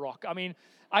into that rock. I mean,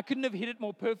 I couldn't have hit it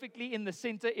more perfectly in the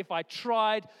center if I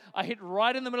tried. I hit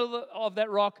right in the middle of that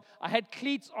rock. I had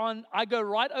cleats on. I go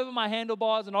right over my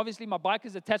handlebars, and obviously my bike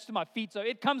is attached to my feet, so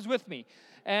it comes with me.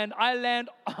 And I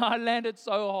landed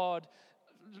so hard,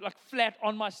 like flat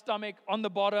on my stomach, on the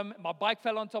bottom. My bike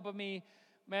fell on top of me.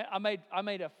 Man, I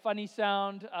made a funny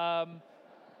sound.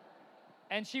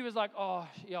 And she was like, oh,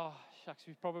 yeah, shucks,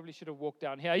 we probably should have walked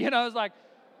down here. I was like,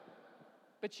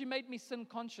 but she made me sin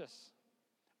conscious.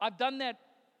 I've done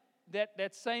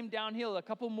that same downhill a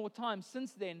couple more times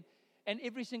since then. And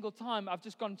every single time, I've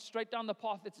just gone straight down the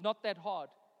path. It's not that hard.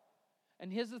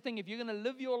 And here's the thing, if you're going to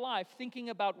live your life thinking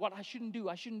about what I shouldn't do,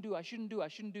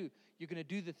 you're going to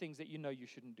do the things that you know you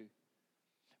shouldn't do.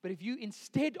 But if you,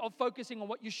 instead of focusing on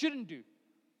what you shouldn't do,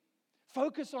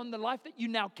 focus on the life that you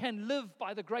now can live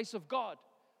by the grace of God,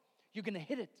 you're going to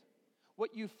hit it.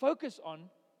 What you focus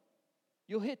on,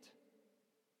 you'll hit.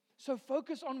 So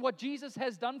focus on what Jesus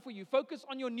has done for you. Focus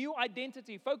on your new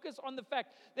identity. Focus on the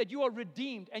fact that you are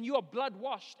redeemed and you are blood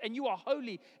washed and you are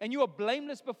holy and you are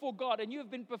blameless before God and you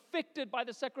have been perfected by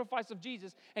the sacrifice of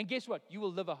Jesus. And guess what? You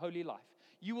will live a holy life.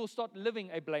 You will start living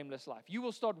a blameless life. You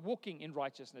will start walking in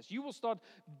righteousness. You will start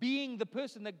being the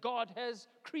person that God has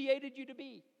created you to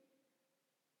be.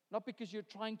 Not because you're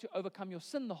trying to overcome your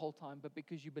sin the whole time, but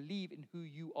because you believe in who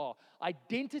you are.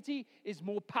 Identity is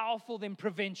more powerful than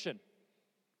prevention.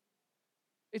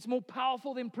 It's more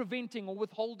powerful than preventing or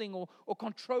withholding or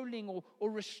controlling or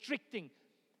restricting.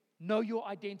 Know your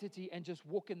identity and just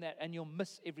walk in that, and you'll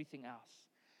miss everything else.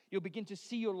 You'll begin to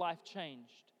see your life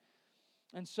changed.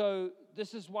 And so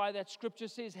this is why that scripture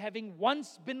says, having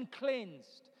once been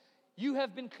cleansed, you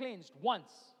have been cleansed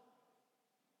once.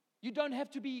 You don't have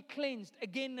to be cleansed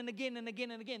again and again and again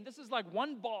and again. This is like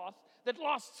one bath that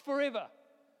lasts forever.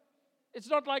 It's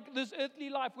not like this earthly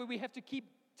life where we have to keep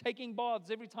taking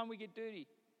baths every time we get dirty.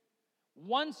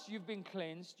 Once you've been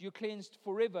cleansed, you're cleansed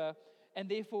forever, and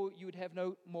therefore you would have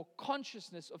no more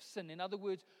consciousness of sin. In other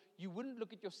words, you wouldn't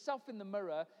look at yourself in the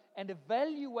mirror and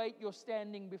evaluate your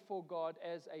standing before God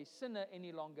as a sinner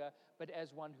any longer, but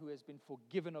as one who has been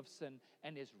forgiven of sin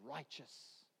and is righteous.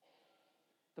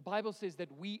 The Bible says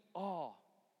that we are,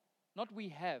 not we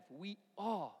have, we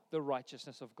are the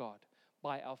righteousness of God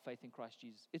by our faith in Christ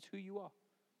Jesus. It's who you are.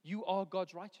 You are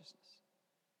God's righteousness.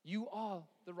 You are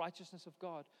the righteousness of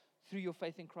God through your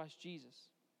faith in Christ Jesus,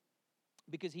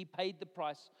 because He paid the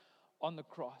price on the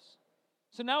cross.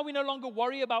 So now we no longer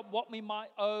worry about what we might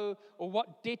owe or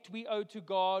what debt we owe to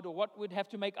God or what we'd have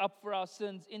to make up for our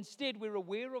sins. Instead, we're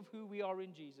aware of who we are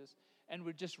in Jesus, and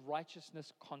we're just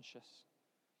righteousness conscious.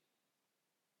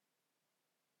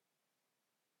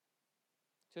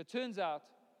 So it turns out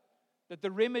that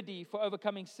the remedy for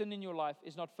overcoming sin in your life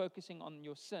is not focusing on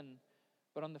your sin,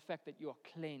 but on the fact that you are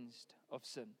cleansed of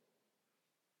sin.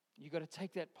 You've got to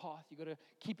take that path. You've got to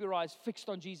keep your eyes fixed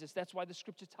on Jesus. That's why the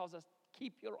scripture tells us,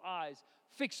 keep your eyes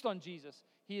fixed on Jesus.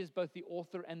 He is both the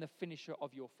author and the finisher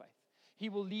of your faith. He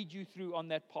will lead you through on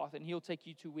that path, and He'll take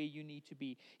you to where you need to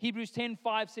be. Hebrews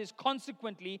 10:5 says,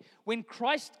 consequently, when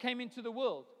Christ came into the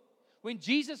world, when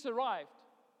Jesus arrived,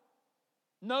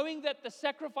 knowing that the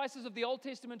sacrifices of the Old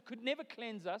Testament could never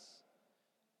cleanse us,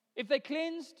 if they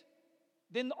cleansed,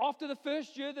 Then after the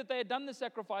first year that they had done the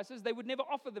sacrifices, they would never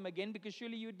offer them again, because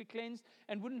surely you would be cleansed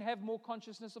and wouldn't have more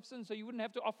consciousness of sin, so you wouldn't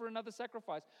have to offer another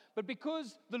sacrifice. But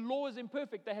because the law is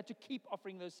imperfect, they had to keep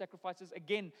offering those sacrifices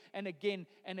again and again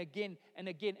and again and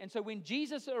again. And so when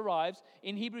Jesus arrives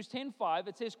in Hebrews 10:5,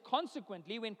 it says,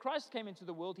 consequently, when Christ came into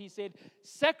the world, he said,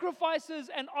 sacrifices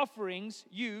and offerings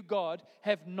you, God,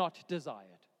 have not desired.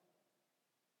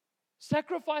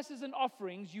 Sacrifices and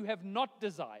offerings you have not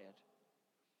desired.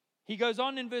 He goes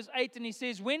on in verse 8 and he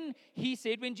says, when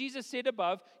Jesus said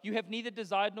above, you have neither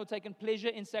desired nor taken pleasure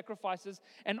in sacrifices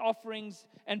and offerings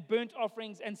and burnt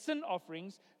offerings and sin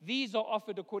offerings, these are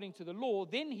offered according to the law.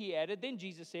 Then he added, then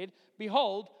Jesus said,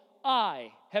 behold,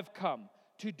 I have come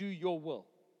to do your will.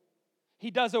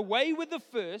 He does away with the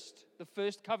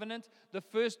first covenant, the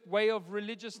first way of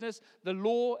religiousness, the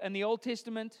law and the Old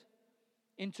Testament,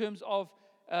 in terms of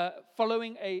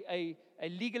following a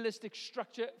legalistic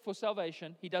structure for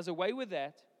salvation. He does away with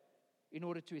that in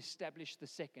order to establish the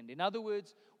second. In other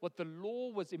words, what the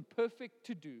law was imperfect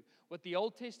to do, what the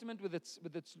Old Testament with its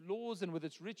laws and with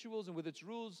its rituals and with its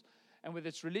rules and with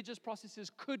its religious processes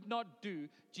could not do,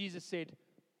 Jesus said,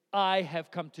 I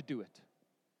have come to do it.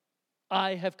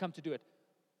 I have come to do it.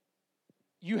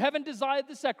 You haven't desired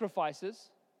the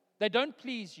sacrifices. They don't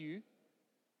please you.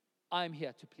 I'm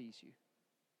here to please you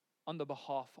on the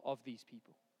behalf of these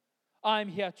people. I'm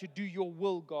here to do your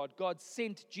will, God. God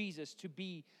sent Jesus to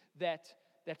be that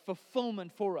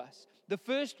fulfillment for us. The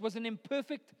first was an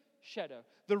imperfect shadow,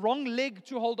 the wrong leg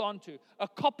to hold on to, a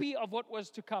copy of what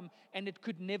was to come, and it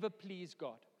could never please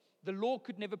God. The law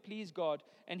could never please God.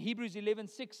 And Hebrews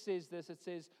 11:6 says this. It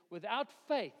says, without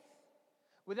faith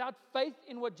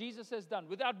in what Jesus has done,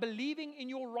 without believing in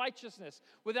your righteousness,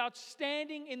 without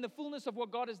standing in the fullness of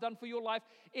what God has done for your life,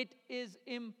 it is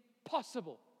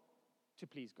impossible to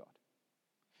please God.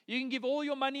 You can give all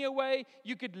your money away.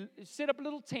 You could set up a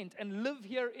little tent and live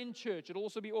here in church. It'll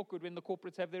also be awkward when the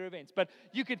corporates have their events. But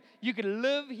you could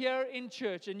live here in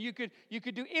church, and you could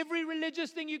do every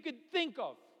religious thing you could think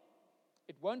of.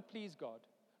 It won't please God,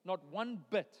 not one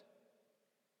bit,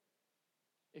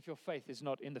 if your faith is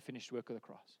not in the finished work of the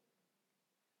cross.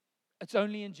 It's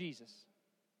only in Jesus.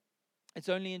 It's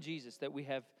only in Jesus that we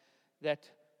have that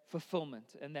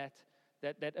fulfillment and that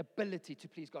ability to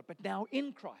please God. But now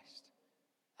in Christ,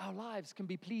 our lives can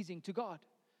be pleasing to God.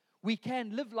 We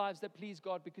can live lives that please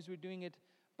God because we're doing it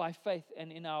by faith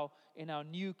and in our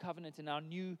new covenant, in our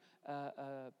new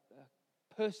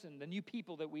person, the new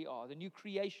people that we are, the new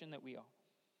creation that we are.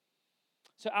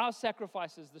 So our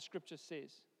sacrifices, the scripture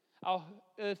says, our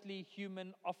earthly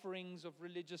human offerings of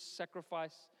religious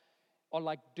sacrifice are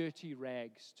like dirty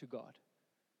rags to God.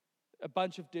 A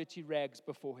bunch of dirty rags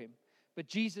before Him. But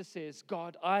Jesus says,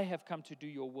 God, I have come to do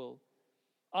your will.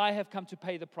 I have come to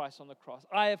pay the price on the cross.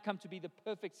 I have come to be the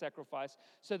perfect sacrifice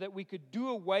so that we could do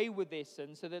away with their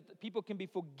sin, so that people can be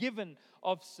forgiven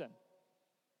of sin.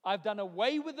 I've done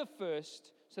away with the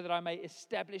first so that I may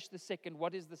establish the second.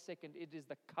 What is the second? It is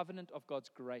the covenant of God's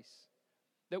grace.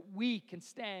 That we can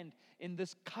stand in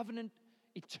this covenant,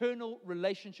 eternal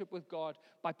relationship with God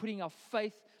by putting our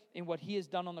faith in what He has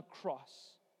done on the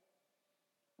cross.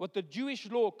 What the Jewish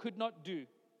law could not do,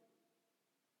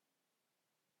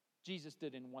 Jesus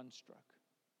did in one stroke,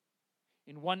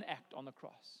 in one act on the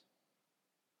cross.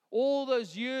 All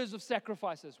those years of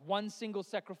sacrifices, one single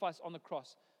sacrifice on the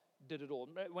cross did it all.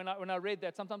 When I read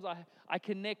that, sometimes I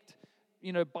connect,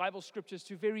 Bible scriptures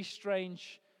to very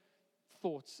strange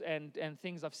thoughts and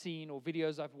things I've seen or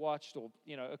videos I've watched or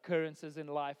occurrences in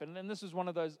life. And then this was one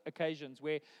of those occasions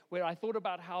where I thought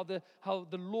about how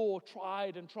the law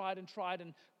tried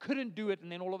and couldn't do it,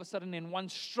 and then all of a sudden in one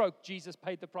stroke Jesus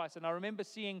paid the price. And I remember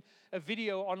seeing a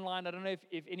video online. I don't know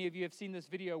if any of you have seen this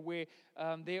video where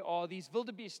there are these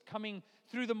wildebeest coming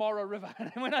through the Mara River.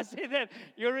 And when I say that,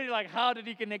 you're really like, how did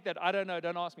he connect that? I don't know,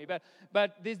 don't ask me.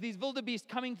 But there's these wildebeest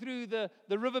coming through the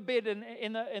riverbed and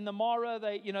in the Mara.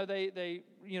 They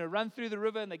run through the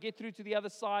river and they get through to the other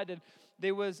side. And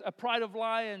there was a pride of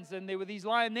lions, and there were these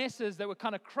lionesses that were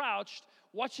kind of crouched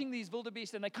watching these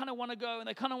wildebeest, and they kind of want to go and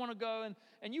they kind of want to go.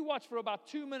 And you watch for about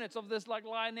 2 minutes of this like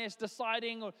lioness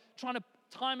deciding or trying to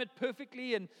time it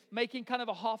perfectly and making kind of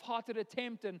a half-hearted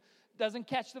attempt, and doesn't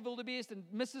catch the wildebeest and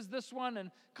misses this one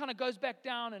and kind of goes back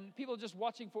down, and people are just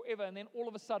watching forever. And then all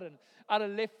of a sudden, out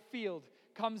of left field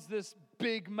comes this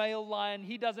big male lion.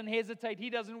 He doesn't hesitate. He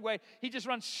doesn't wait. He just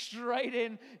runs straight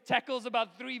in, tackles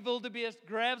about 3 wildebeest,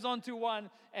 grabs onto one,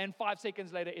 and 5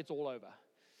 seconds later, it's all over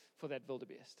for that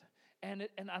wildebeest. And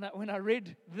when I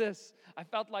read this, I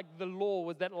felt like the law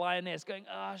was that lioness going,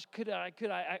 could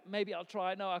I, maybe I'll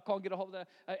try. No, I can't get a hold of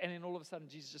that. And then all of a sudden,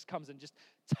 Jesus just comes and just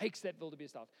takes that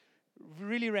wildebeest out,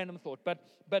 Really random thought.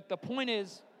 But the point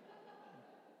is,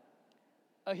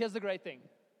 here's the great thing.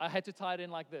 I had to tie it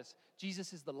in like this.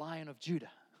 Jesus is the Lion of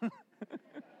Judah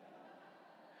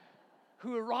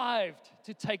who arrived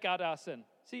to take out our sin.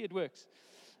 See, it works.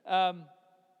 But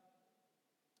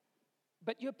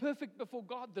you're perfect before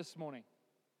God this morning.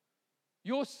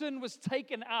 Your sin was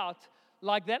taken out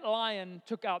like that lion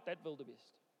took out that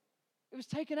wildebeest. It was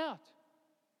taken out.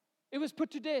 It was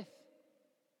put to death.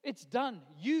 It's done.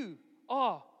 You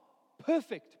are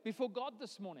perfect before God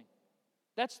this morning.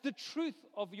 That's the truth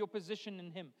of your position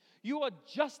in Him. You are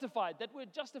justified. That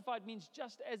word justified means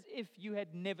just as if you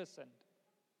had never sinned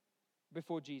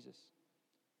before Jesus.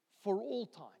 For all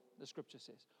time, the scripture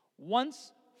says.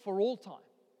 Once for all time,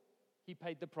 He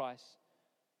paid the price.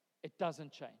 It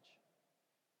doesn't change.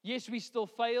 Yes, we still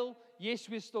fail. Yes,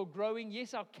 we're still growing.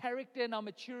 Yes, our character and our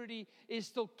maturity is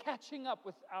still catching up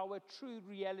with our true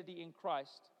reality in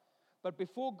Christ. But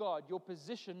before God, your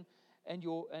position and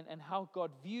how God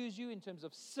views you in terms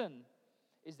of sin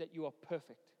is that you are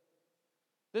perfect.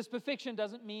 This perfection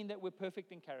doesn't mean that we're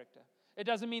perfect in character. It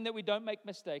doesn't mean that we don't make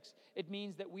mistakes. It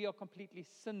means that we are completely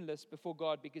sinless before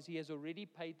God because He has already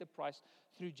paid the price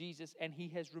through Jesus and He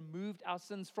has removed our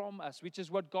sins from us, which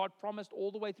is what God promised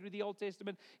all the way through the Old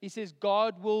Testament. He says,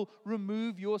 God will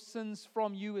remove your sins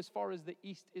from you as far as the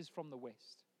east is from the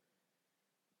west.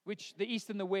 Which the east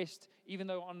and the west, even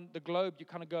though on the globe you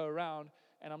kind of go around,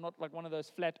 and I'm not like one of those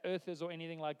flat earthers or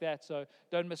anything like that, so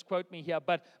don't misquote me here.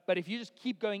 But if you just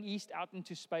keep going east out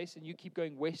into space and you keep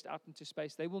going west out into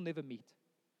space, they will never meet.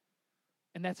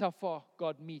 And that's how far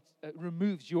God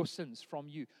removes your sins from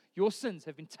you. Your sins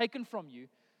have been taken from you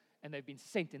and they've been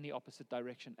sent in the opposite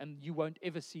direction, and you won't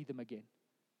ever see them again.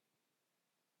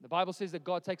 The Bible says that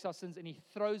God takes our sins and He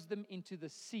throws them into the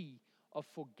sea of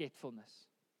forgetfulness.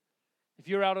 If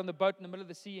you're out on the boat in the middle of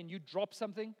the sea and you drop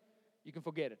something, you can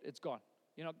forget it. It's gone.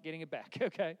 You're not getting it back,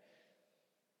 okay?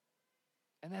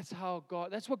 And that's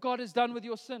what God has done with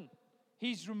your sin.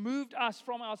 He's removed us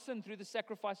from our sin through the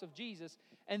sacrifice of Jesus.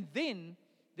 And then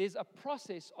there's a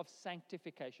process of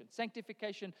sanctification.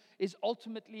 Sanctification is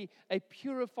ultimately a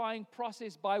purifying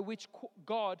process by which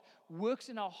God works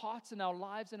in our hearts and our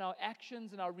lives and our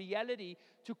actions and our reality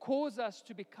to cause us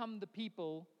to become the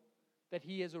people that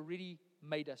He has already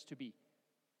made us to be.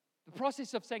 The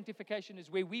process of sanctification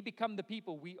is where we become the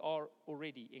people we are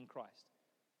already in Christ.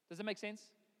 Does that make sense?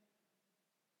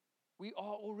 We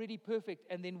are already perfect,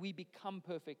 and then we become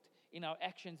perfect in our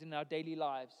actions, in our daily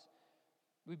lives.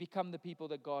 We become the people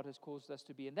that God has caused us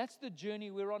to be. And that's the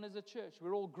journey we're on as a church.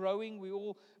 We're all growing, we're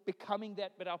all becoming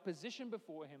that, but our position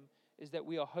before Him is that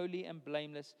we are holy and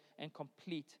blameless and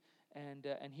complete, and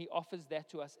He offers that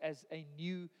to us as a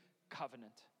new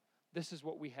covenant. This is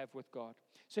what we have with God.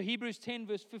 So Hebrews 10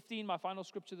 verse 15, my final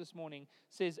scripture this morning,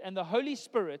 says, and the Holy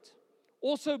Spirit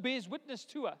also bears witness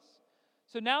to us.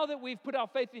 So now that we've put our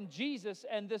faith in Jesus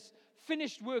and this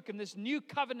finished work and this new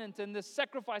covenant and this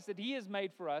sacrifice that He has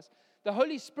made for us, the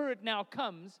Holy Spirit now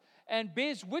comes and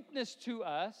bears witness to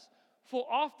us. For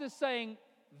after saying,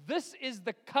 this is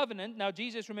the covenant, now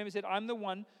Jesus, remember, said, I'm the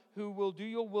one who will do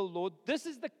your will, Lord. This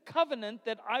is the covenant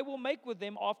that I will make with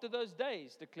them after those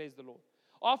days, declares the Lord.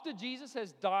 After Jesus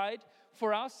has died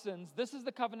for our sins, this is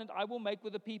the covenant I will make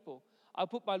with the people. I'll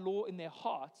put my law in their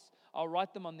hearts. I'll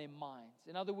write them on their minds.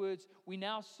 In other words, we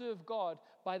now serve God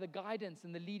by the guidance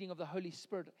and the leading of the Holy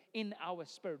Spirit in our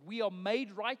spirit. We are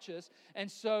made righteous, and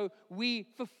so we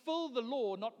fulfill the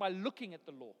law not by looking at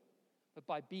the law, but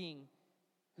by being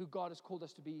who God has called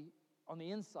us to be on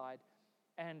the inside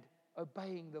and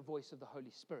obeying the voice of the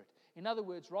Holy Spirit. In other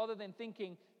words, rather than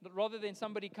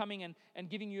somebody coming and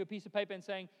giving you a piece of paper and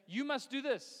saying, you must do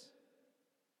this,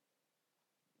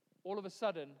 all of a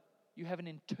sudden, you have an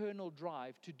internal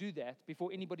drive to do that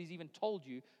before anybody's even told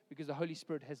you, because the Holy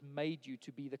Spirit has made you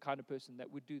to be the kind of person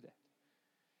that would do that.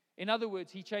 In other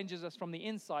words, He changes us from the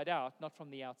inside out, not from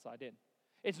the outside in.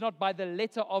 It's not by the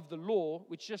letter of the law,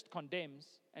 which just condemns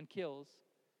and kills.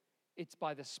 It's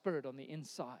by the Spirit on the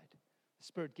inside. The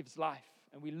Spirit gives life,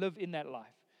 and we live in that life.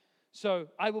 So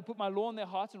I will put my law in their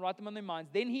hearts and write them on their minds.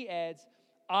 Then He adds,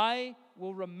 I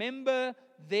will remember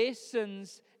their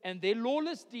sins and their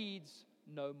lawless deeds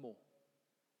no more.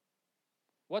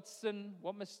 What sin,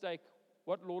 what mistake,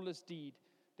 what lawless deed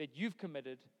that you've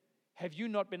committed have you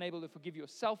not been able to forgive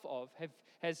yourself of,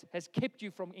 has kept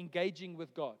you from engaging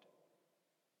with God?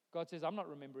 God says, I'm not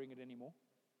remembering it anymore.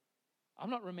 I'm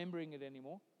not remembering it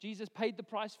anymore. Jesus paid the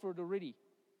price for it already.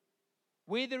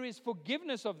 Where there is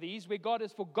forgiveness of these, where God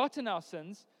has forgotten our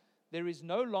sins, there is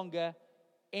no longer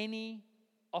any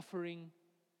offering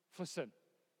for sin.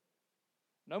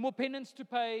 No more penance to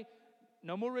pay,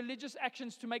 No more religious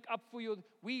actions to make up for your.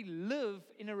 We live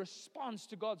in a response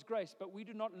to God's grace, but we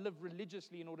do not live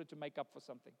religiously in order to make up for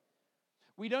something.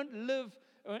 We don't live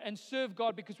and serve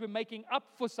God because we're making up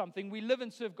for something. We live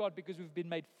and serve God because we've been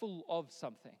made full of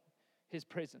something. His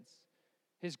presence,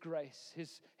 His grace,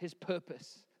 His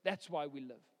purpose. That's why we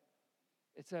live.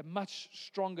 It's a much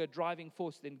stronger driving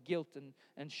force than guilt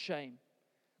and shame.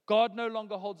 God no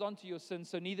longer holds on to your sin,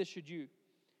 so neither should you.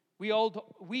 We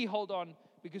hold on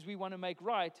because we want to make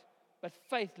right, but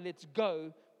faith lets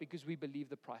go because we believe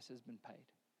the price has been paid.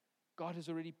 God has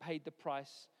already paid the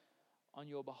price on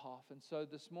your behalf. And so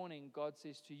this morning, God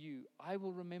says to you, I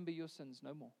will remember your sins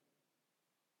no more.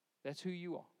 That's who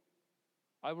you are.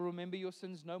 I will remember your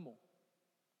sins no more.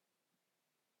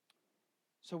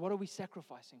 So what are we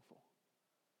sacrificing for?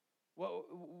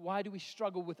 Why do we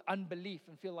struggle with unbelief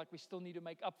and feel like we still need to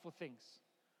make up for things?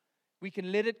 We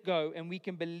can let it go and we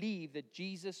can believe that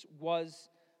Jesus was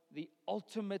the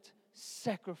ultimate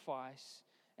sacrifice.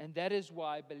 And that is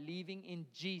why believing in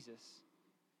Jesus,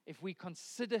 if we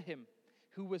consider Him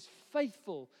who was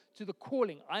faithful to the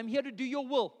calling, I'm here to do your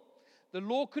will. The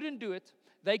law couldn't do it.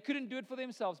 They couldn't do it for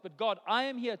themselves. But God, I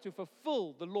am here to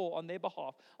fulfill the law on their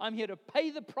behalf. I'm here to pay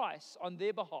the price on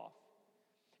their behalf.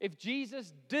 If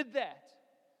Jesus did that,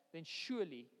 then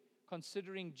surely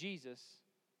considering Jesus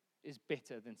is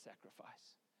better than sacrifice,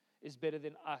 is better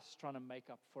than us trying to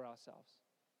make up for ourselves.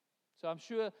 So I'm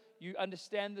sure you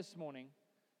understand this morning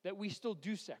that we still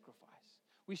do sacrifice.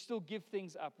 We still give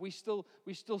things up. We still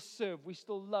serve. We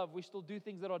still love. We still do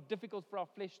things that are difficult for our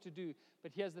flesh to do.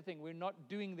 But here's the thing. We're not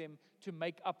doing them to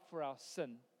make up for our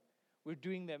sin. We're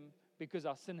doing them because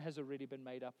our sin has already been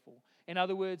made up for. In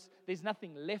other words, there's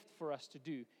nothing left for us to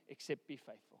do except be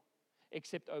faithful,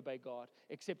 except obey God,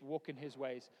 except walk in His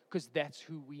ways, because that's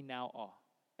who we now are.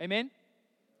 Amen?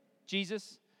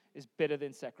 Jesus is better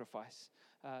than sacrifice.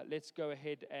 Let's go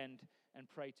ahead and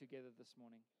pray together this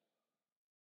morning.